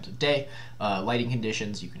different times of day, lighting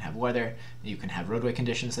conditions. You can have weather. You can have roadway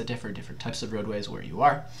conditions that differ, different types of roadways where you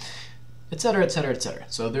are, etc., etc., etc.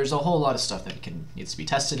 So there's a whole lot of stuff that needs to be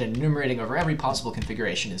tested, and enumerating over every possible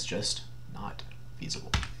configuration is just not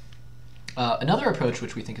feasible. Another approach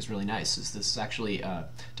which we think is really nice is this is actually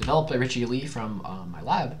developed by Richie Lee from my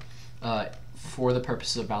lab for the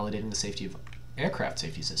purpose of validating the safety of aircraft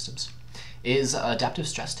safety systems, is adaptive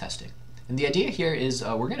stress testing. And the idea here is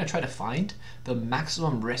we're going to try to find the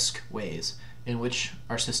maximum risk ways in which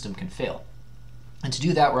our system can fail. And to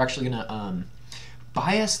do that, we're actually going to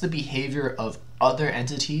bias the behavior of other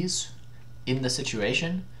entities in the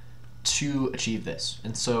situation to achieve this.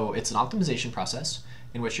 And so it's an optimization process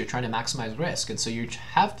in which you're trying to maximize risk. And so you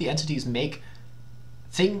have the entities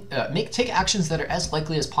take actions that are as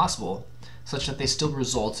likely as possible, such that they still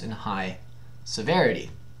result in high severity.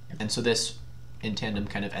 And so this, in tandem,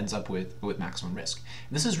 kind of ends up with maximum risk.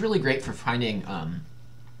 And this is really great for finding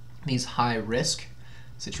these high risk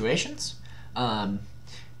situations,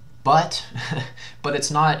 but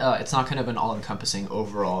it's not kind of an all-encompassing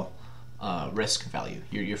overall risk value.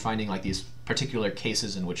 You're finding like these particular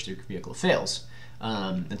cases in which the vehicle fails.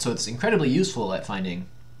 And so it's incredibly useful at finding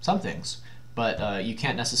some things, but you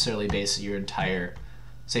can't necessarily base your entire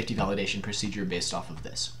safety validation procedure based off of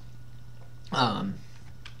this.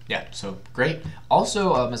 Yeah, so great.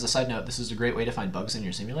 Also, as a side note, this is a great way to find bugs in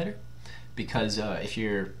your simulator, because if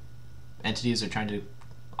your entities are trying to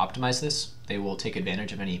optimize this, they will take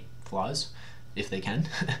advantage of any flaws if they can.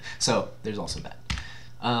 So there's also that.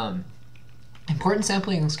 Importance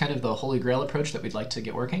sampling is kind of the holy grail approach that we'd like to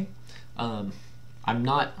get working.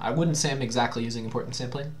 I wouldn't say I'm exactly using importance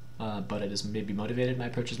sampling, but it is maybe motivated. My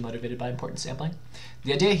approach is motivated by importance sampling.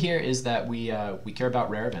 The idea here is that we care about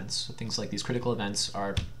rare events. So things like these critical events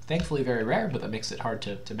are thankfully very rare, but that makes it hard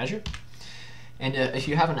to measure. And if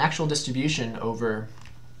you have an actual distribution over,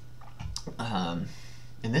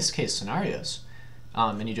 in this case, scenarios,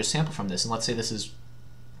 and you just sample from this, and let's say this is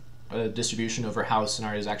a distribution over how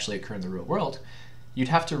scenarios actually occur in the real world, you'd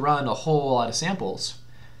have to run a whole lot of samples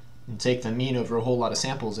and take the mean over a whole lot of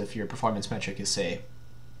samples if your performance metric is, say,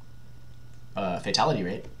 fatality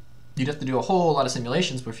rate. You'd have to do a whole lot of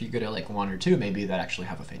simulations, but if you go to like 1 or 2, maybe that actually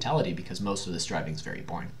have a fatality, because most of this driving is very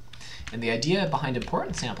boring. And the idea behind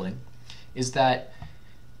importance sampling is that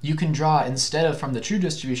you can draw, instead of from the true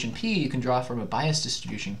distribution P, you can draw from a bias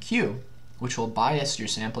distribution Q, which will bias your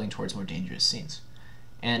sampling towards more dangerous scenes.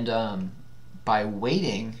 And by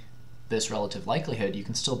weighting this relative likelihood, you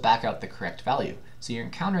can still back out the correct value. So you're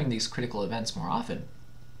encountering these critical events more often,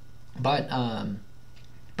 but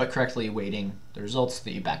correctly weighting the results so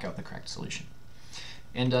that you back out the correct solution.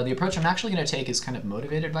 And the approach I'm actually going to take is kind of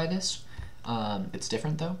motivated by this. It's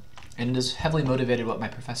different though, and it is heavily motivated what my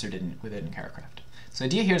professor did within Caracraft. So the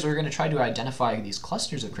idea here is we're going to try to identify these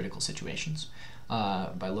clusters of critical situations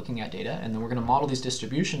by looking at data, and then we're going to model these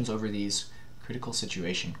distributions over these critical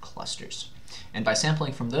situation clusters. And by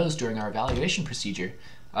sampling from those during our evaluation procedure,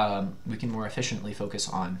 we can more efficiently focus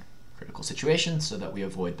on critical situations so that we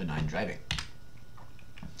avoid benign driving.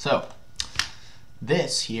 So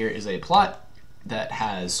this here is a plot that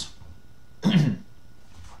has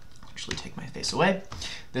actually take my face away.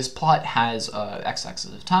 This plot has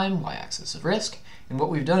x-axis of time, y-axis of risk, and what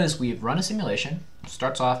we've done is we've run a simulation. It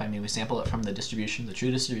starts off, we sample it from the distribution, the true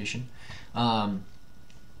distribution.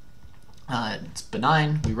 It's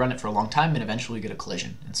benign, we run it for a long time, and eventually we get a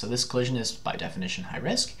collision. And so this collision is by definition high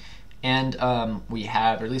risk, and we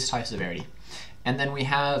have, or at least high severity. And then we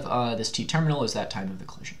have this t-terminal is that time of the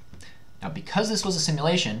collision. Now because this was a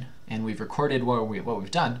simulation, and we've recorded what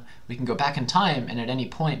we've done, we can go back in time, and at any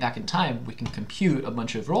point back in time, we can compute a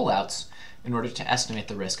bunch of rollouts in order to estimate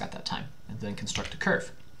the risk at that time, and then construct a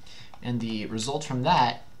curve. And the result from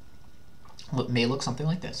that may look something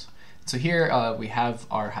like this. So here we have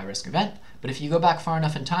our high-risk event, but if you go back far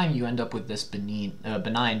enough in time, you end up with this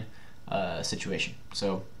benign situation.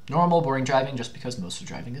 So normal, boring driving, just because most of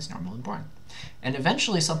driving is normal and boring. And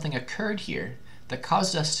eventually something occurred here that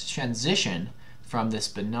caused us to transition from this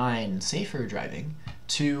benign, safer driving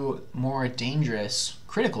to more dangerous,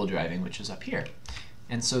 critical driving, which is up here.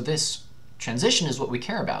 And so this transition is what we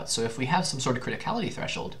care about. So if we have some sort of criticality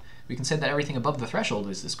threshold, we can say that everything above the threshold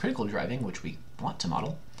is this critical driving, which we want to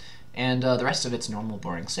model, and the rest of it's normal,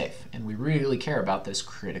 boring, safe. And we really care about this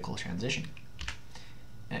critical transition.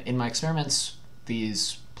 In my experiments,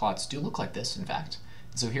 these plots do look like this, in fact.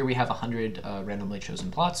 So here we have 100 randomly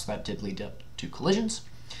chosen plots that did lead up to collisions.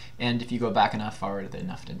 And if you go back far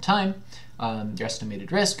enough in time, your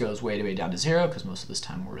estimated risk goes way down to 0, because most of this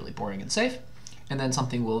time we're really boring and safe. And then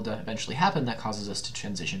something will eventually happen that causes us to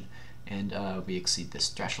transition, and we exceed this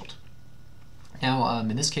threshold. Now,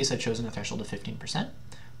 in this case, I've chosen a threshold of 15%.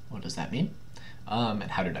 What does that mean?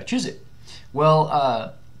 And how did I choose it?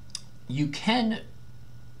 Well, you can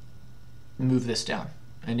move this down.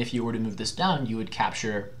 And if you were to move this down, you would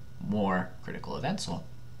capture more critical events,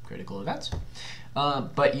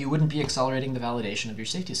 but you wouldn't be accelerating the validation of your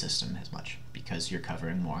safety system as much because you're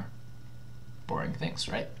covering more boring things,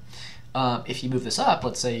 right? If you move this up,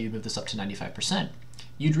 let's say you move this up to 95%,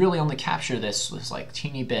 you'd really only capture this like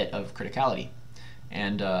teeny bit of criticality.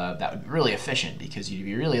 And that would be really efficient because you'd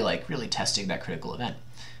be really testing that critical event.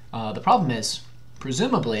 The problem is,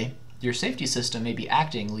 presumably, your safety system may be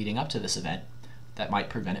acting leading up to this event that might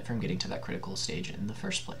prevent it from getting to that critical stage in the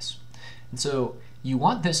first place. And so you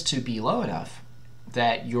want this to be low enough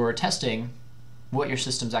that you're testing what your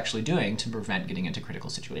system's actually doing to prevent getting into critical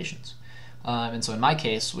situations. And so in my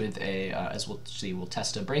case, with as we'll see, we'll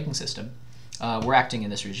test a braking system. We're acting in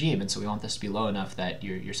this regime, and so we want this to be low enough that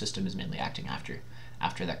your system is mainly acting after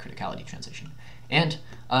that criticality transition. And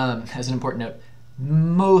as an important note,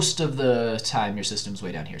 most of the time your system's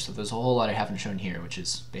way down here. So there's a whole lot I haven't shown here, which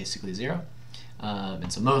is basically 0.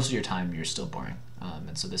 And so most of your time you're still boring.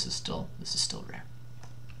 And so this is still rare.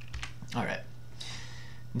 All right.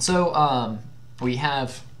 And so we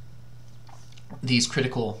have these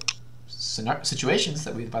critical situations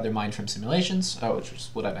that we've either mined from simulations, which is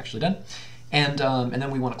what I've actually done, and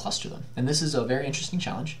then we want to cluster them. And this is a very interesting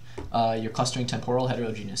challenge. You're clustering temporal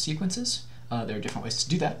heterogeneous sequences. There are different ways to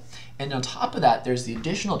do that. And on top of that, there's the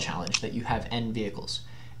additional challenge that you have n vehicles.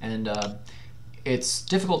 And it's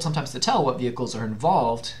difficult sometimes to tell what vehicles are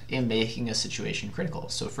involved in making a situation critical.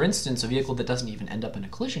 So for instance, a vehicle that doesn't even end up in a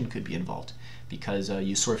collision could be involved because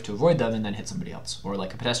you swerve to avoid them and then hit somebody else, or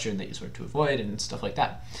like a pedestrian that you swerve to avoid and stuff like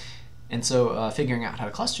that. And so figuring out how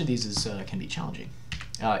to cluster these can be challenging.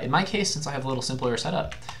 In my case, since I have a little simpler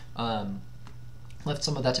setup, left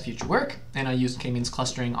some of that to future work, and I used k-means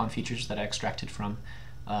clustering on features that I extracted from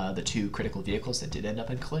the 2 critical vehicles that did end up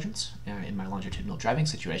in collisions in my longitudinal driving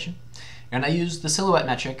situation. And I used the silhouette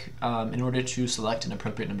metric in order to select an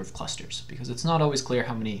appropriate number of clusters, because it's not always clear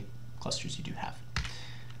how many clusters you do have.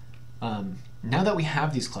 Now that we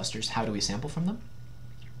have these clusters, how do we sample from them?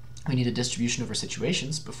 We need a distribution over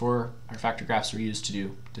situations. Before, our factor graphs were used to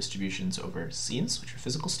do distributions over scenes, which are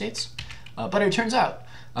physical states. But it turns out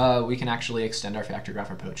we can actually extend our factor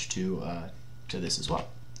graph approach to this as well.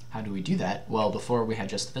 How do we do that? Well, before we had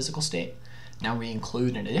just the physical state. Now we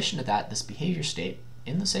include, in addition to that, this behavior state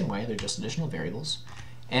in the same way. They're just additional variables.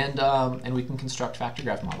 And we can construct factor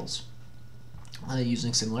graph models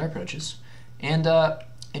using similar approaches. And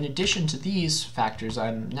in addition to these factors,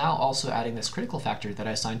 I'm now also adding this critical factor that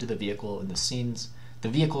I assigned to the vehicle in the scenes, the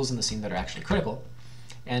vehicles in the scene that are actually critical.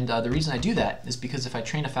 And the reason I do that is because if I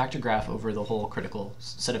train a factor graph over the whole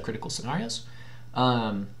set of critical scenarios,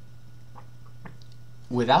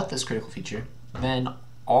 without this critical feature, then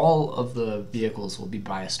all of the vehicles will be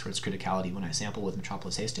biased towards criticality when I sample with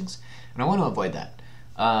Metropolis Hastings, and I want to avoid that.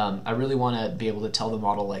 I really want to be able to tell the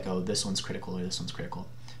model, like, oh, this one's critical or this one's critical,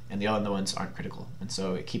 and the other ones aren't critical, and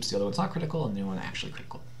so it keeps the other ones not critical and the one actually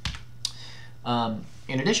critical.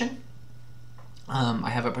 In addition, I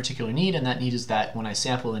have a particular need, and that need is that when I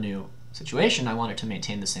sample a new situation, I want it to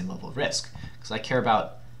maintain the same level of risk, because I care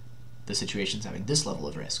about the situations having this level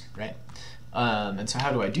of risk, right? And so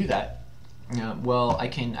how do I do that? Well, I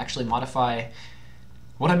can actually modify.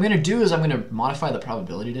 What I'm going to do is I'm going to modify the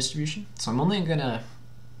probability distribution. So I'm going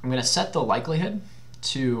to set the likelihood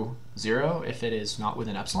to 0 if it is not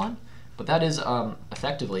within epsilon, but that is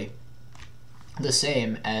effectively the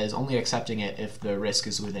same as only accepting it if the risk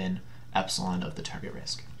is within epsilon of the target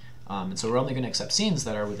risk. And so we're only going to accept scenes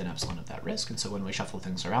that are within epsilon of that risk, and so when we shuffle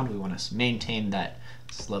things around, we want to maintain that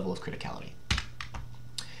level of criticality.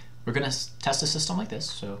 We're going to test a system like this,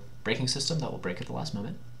 so braking system that will brake at the last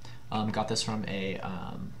moment. Got this from a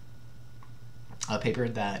paper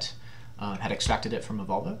that had extracted it from a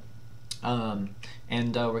Volvo.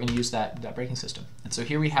 And we're going to use that braking system. And so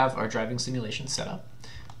here we have our driving simulation set up.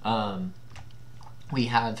 We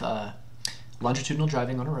have longitudinal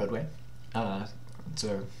driving on a roadway. It's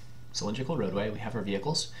a cylindrical roadway. We have our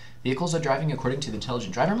vehicles. Vehicles are driving according to the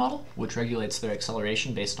intelligent driver model, which regulates their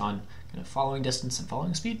acceleration based on kind of following distance and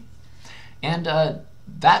following speed. And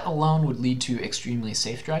that alone would lead to extremely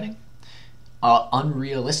safe driving,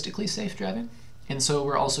 unrealistically safe driving. And so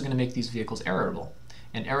we're also going to make these vehicles errorable.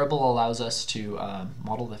 And errorable allows us to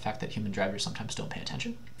model the fact that human drivers sometimes don't pay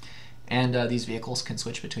attention. And these vehicles can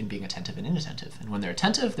switch between being attentive and inattentive. And when they're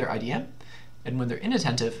attentive, they're IDM. And when they're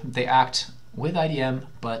inattentive, they act with IDM,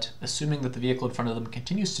 but assuming that the vehicle in front of them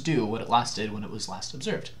continues to do what it last did when it was last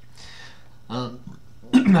observed. I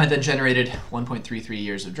then generated 1.33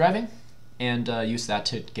 years of driving and used that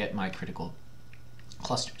to get my critical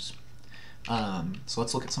clusters. So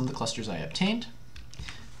let's look at some of the clusters I obtained.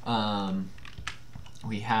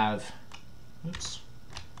 We have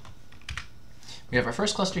our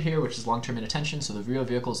first cluster here, which is long-term inattention. So the real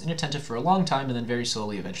vehicle is inattentive for a long time and then very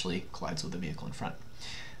slowly eventually collides with the vehicle in front.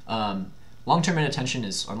 Long-term inattention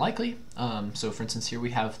is unlikely. So for instance, here we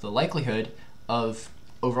have the likelihood of,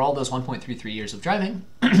 over all those 1.33 years of driving,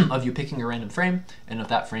 of you picking a random frame and of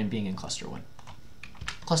that frame being in cluster 1.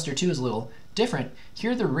 Cluster 2 is a little different.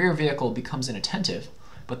 Here the rear vehicle becomes inattentive,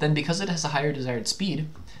 but then because it has a higher desired speed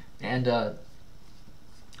and the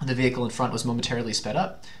vehicle in front was momentarily sped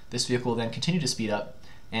up, this vehicle will then continue to speed up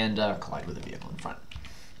and collide with the vehicle in front.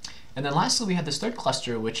 And then lastly, we had this third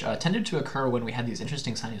cluster, which tended to occur when we had these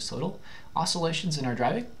interesting sinusoidal oscillations in our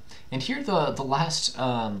driving. And here the last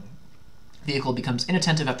vehicle becomes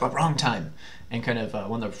inattentive at the wrong time, and kind of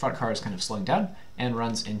when the front car is kind of slowing down and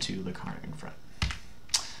runs into the car in front.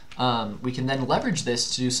 We can then leverage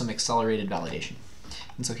this to do some accelerated validation.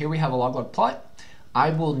 And so here we have a log-log plot.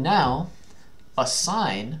 I will now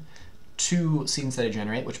assign two scenes that I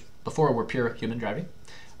generate, which before were pure human driving.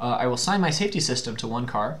 I will assign my safety system to one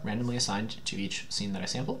car, randomly assigned to each scene that I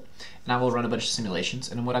sample, and I will run a bunch of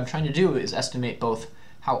simulations. And what I'm trying to do is estimate both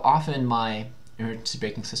how often my emergency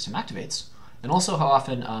braking system activates, and also how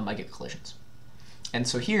often I get collisions. And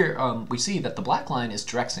so here we see that the black line is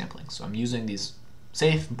direct sampling. So I'm using these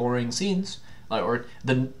safe, boring scenes, or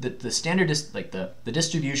the standard is like the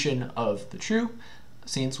distribution of the true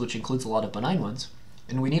scenes, which includes a lot of benign ones.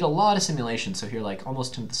 And we need a lot of simulation. So here, like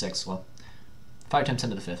almost 10 to the 6th, well, 5 times 10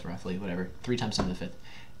 to the 5th, roughly, whatever, 3 times 10 to the 5th.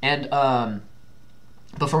 And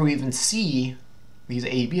before we even see these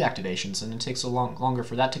AEB activations, and it takes longer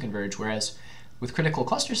for that to converge, whereas with critical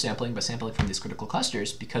cluster sampling, by sampling from these critical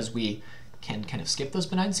clusters, because we can kind of skip those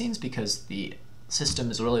benign scenes because the system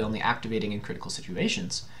is really only activating in critical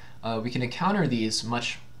situations, we can encounter these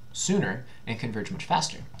much sooner and converge much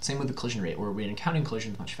faster. Same with the collision rate, where we're encountering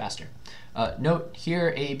collisions much faster. Note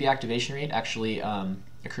here, AEB activation rate actually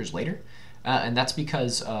occurs later, and that's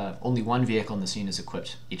because only one vehicle in the scene is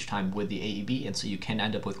equipped each time with the AEB, and so you can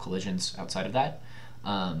end up with collisions outside of that.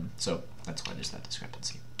 So that's why there's that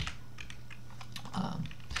discrepancy.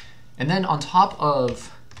 And then on top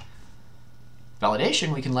of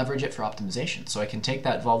validation, we can leverage it for optimization. So I can take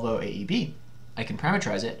that Volvo AEB, I can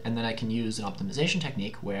parameterize it, and then I can use an optimization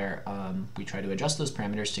technique where we try to adjust those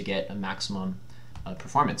parameters to get a maximum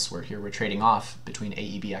performance, where here we're trading off between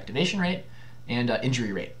AEB activation rate and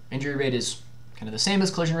injury rate. Injury rate is kind of the same as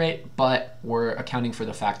collision rate, but we're accounting for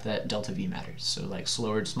the fact that delta V matters. So like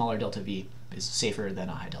smaller delta V is safer than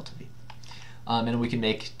a high delta V. and we can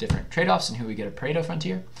make different trade-offs, and here we get a Pareto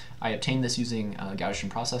frontier. I obtained this using Gaussian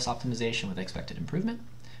process optimization with expected improvement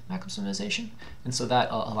maximization, and so that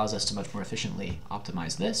allows us to much more efficiently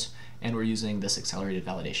optimize this, and we're using this accelerated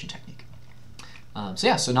validation technique.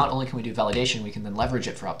 So not only can we do validation, we can then leverage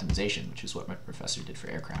it for optimization, which is what my professor did for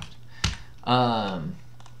aircraft.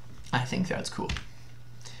 I think that's cool.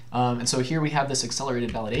 And so here we have this accelerated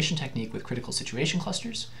validation technique with critical situation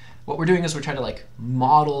clusters. What we're doing is we're trying to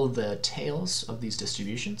model the tails of these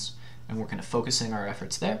distributions, and we're kind of focusing our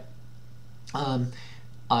efforts there.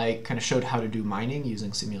 I kind of showed how to do mining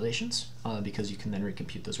using simulations, because you can then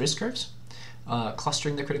recompute those risk curves,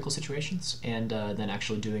 clustering the critical situations, and then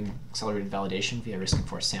actually doing accelerated validation via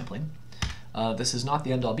risk-enforced sampling. This is not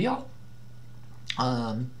the end-all be-all.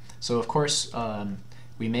 So of course,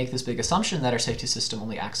 we make this big assumption that our safety system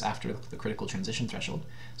only acts after the critical transition threshold.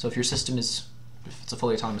 So if your system is, if it's a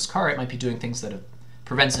fully autonomous car, it might be doing things that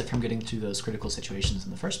prevents it from getting to those critical situations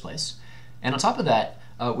in the first place. And on top of that,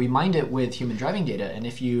 we mined it with human driving data, and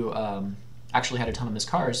if you actually had autonomous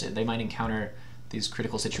cars, they might encounter these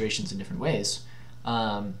critical situations in different ways.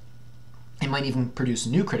 It might even produce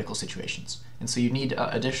new critical situations. And so you need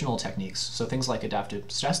additional techniques, so things like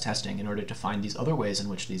adaptive stress testing, in order to find these other ways in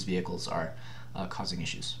which these vehicles are causing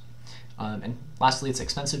issues. And lastly, it's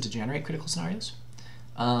expensive to generate critical scenarios.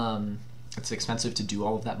 It's expensive to do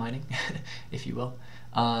all of that mining, if you will.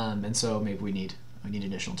 And so maybe we need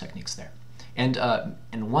additional techniques there.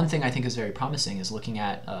 And one thing I think is very promising is looking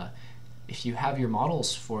at if you have your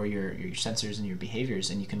models for your sensors and your behaviors,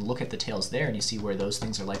 and you can look at the tails there and you see where those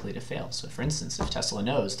things are likely to fail. So for instance, if Tesla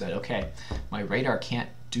knows that, okay, my radar can't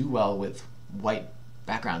do well with white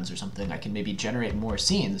backgrounds or something, I can maybe generate more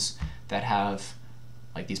scenes that have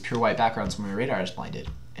these pure white backgrounds when my radar is blinded.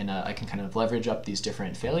 And I can kind of leverage up these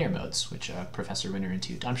different failure modes, which Professor Rinner and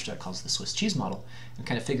TU Darmstadt calls the Swiss cheese model, and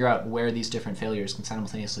kind of figure out where these different failures can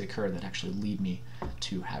simultaneously occur that actually lead me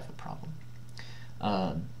to have a problem.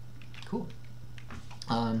 Cool.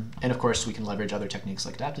 And of course, we can leverage other techniques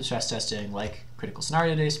like adaptive stress testing, like critical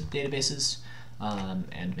scenario databases,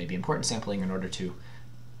 and maybe importance sampling in order to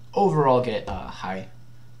overall get high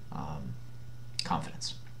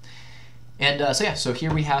confidence. And so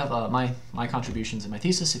here we have my contributions in my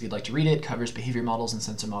thesis. If you'd like to read it, covers behavior models and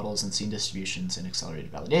sensor models and scene distributions and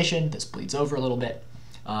accelerated validation. This bleeds over a little bit.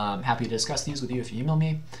 I'm happy to discuss these with you if you email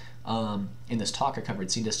me. In this talk, I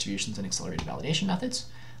covered scene distributions and accelerated validation methods.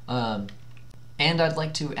 And I'd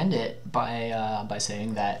like to end it by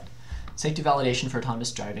saying that safety validation for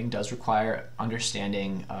autonomous driving does require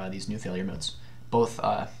understanding these new failure modes, both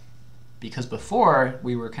because before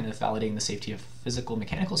we were kind of validating the safety of physical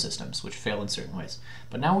mechanical systems, which fail in certain ways.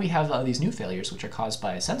 But now we have these new failures, which are caused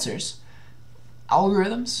by sensors,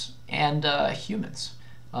 algorithms, and humans.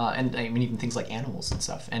 And I mean, even things like animals and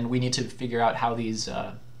stuff. And we need to figure out how these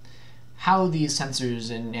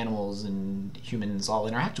sensors and animals and humans all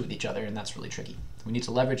interact with each other, and that's really tricky. We need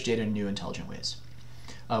to leverage data in new intelligent ways.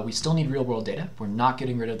 We still need real-world data. We're not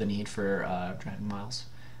getting rid of the need for driving miles.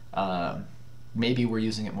 Maybe we're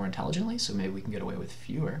using it more intelligently, so maybe we can get away with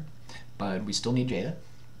fewer, but we still need data.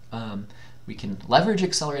 We can leverage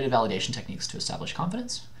accelerated validation techniques to establish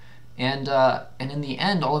confidence, and in the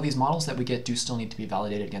end, all of these models that we get do still need to be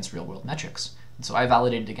validated against real-world metrics. And so I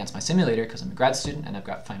validated against my simulator because I'm a grad student and I've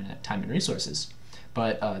got finite time and resources,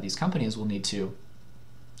 but these companies will need to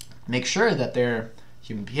make sure that their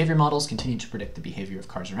human behavior models continue to predict the behavior of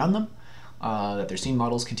cars around them, that their scene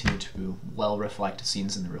models continue to well reflect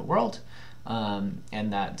scenes in the real world,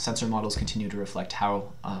 and that sensor models continue to reflect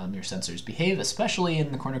how your sensors behave, especially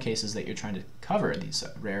in the corner cases that you're trying to cover, these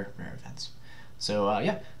rare events. So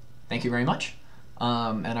yeah, thank you very much,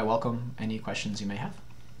 and I welcome any questions you may have.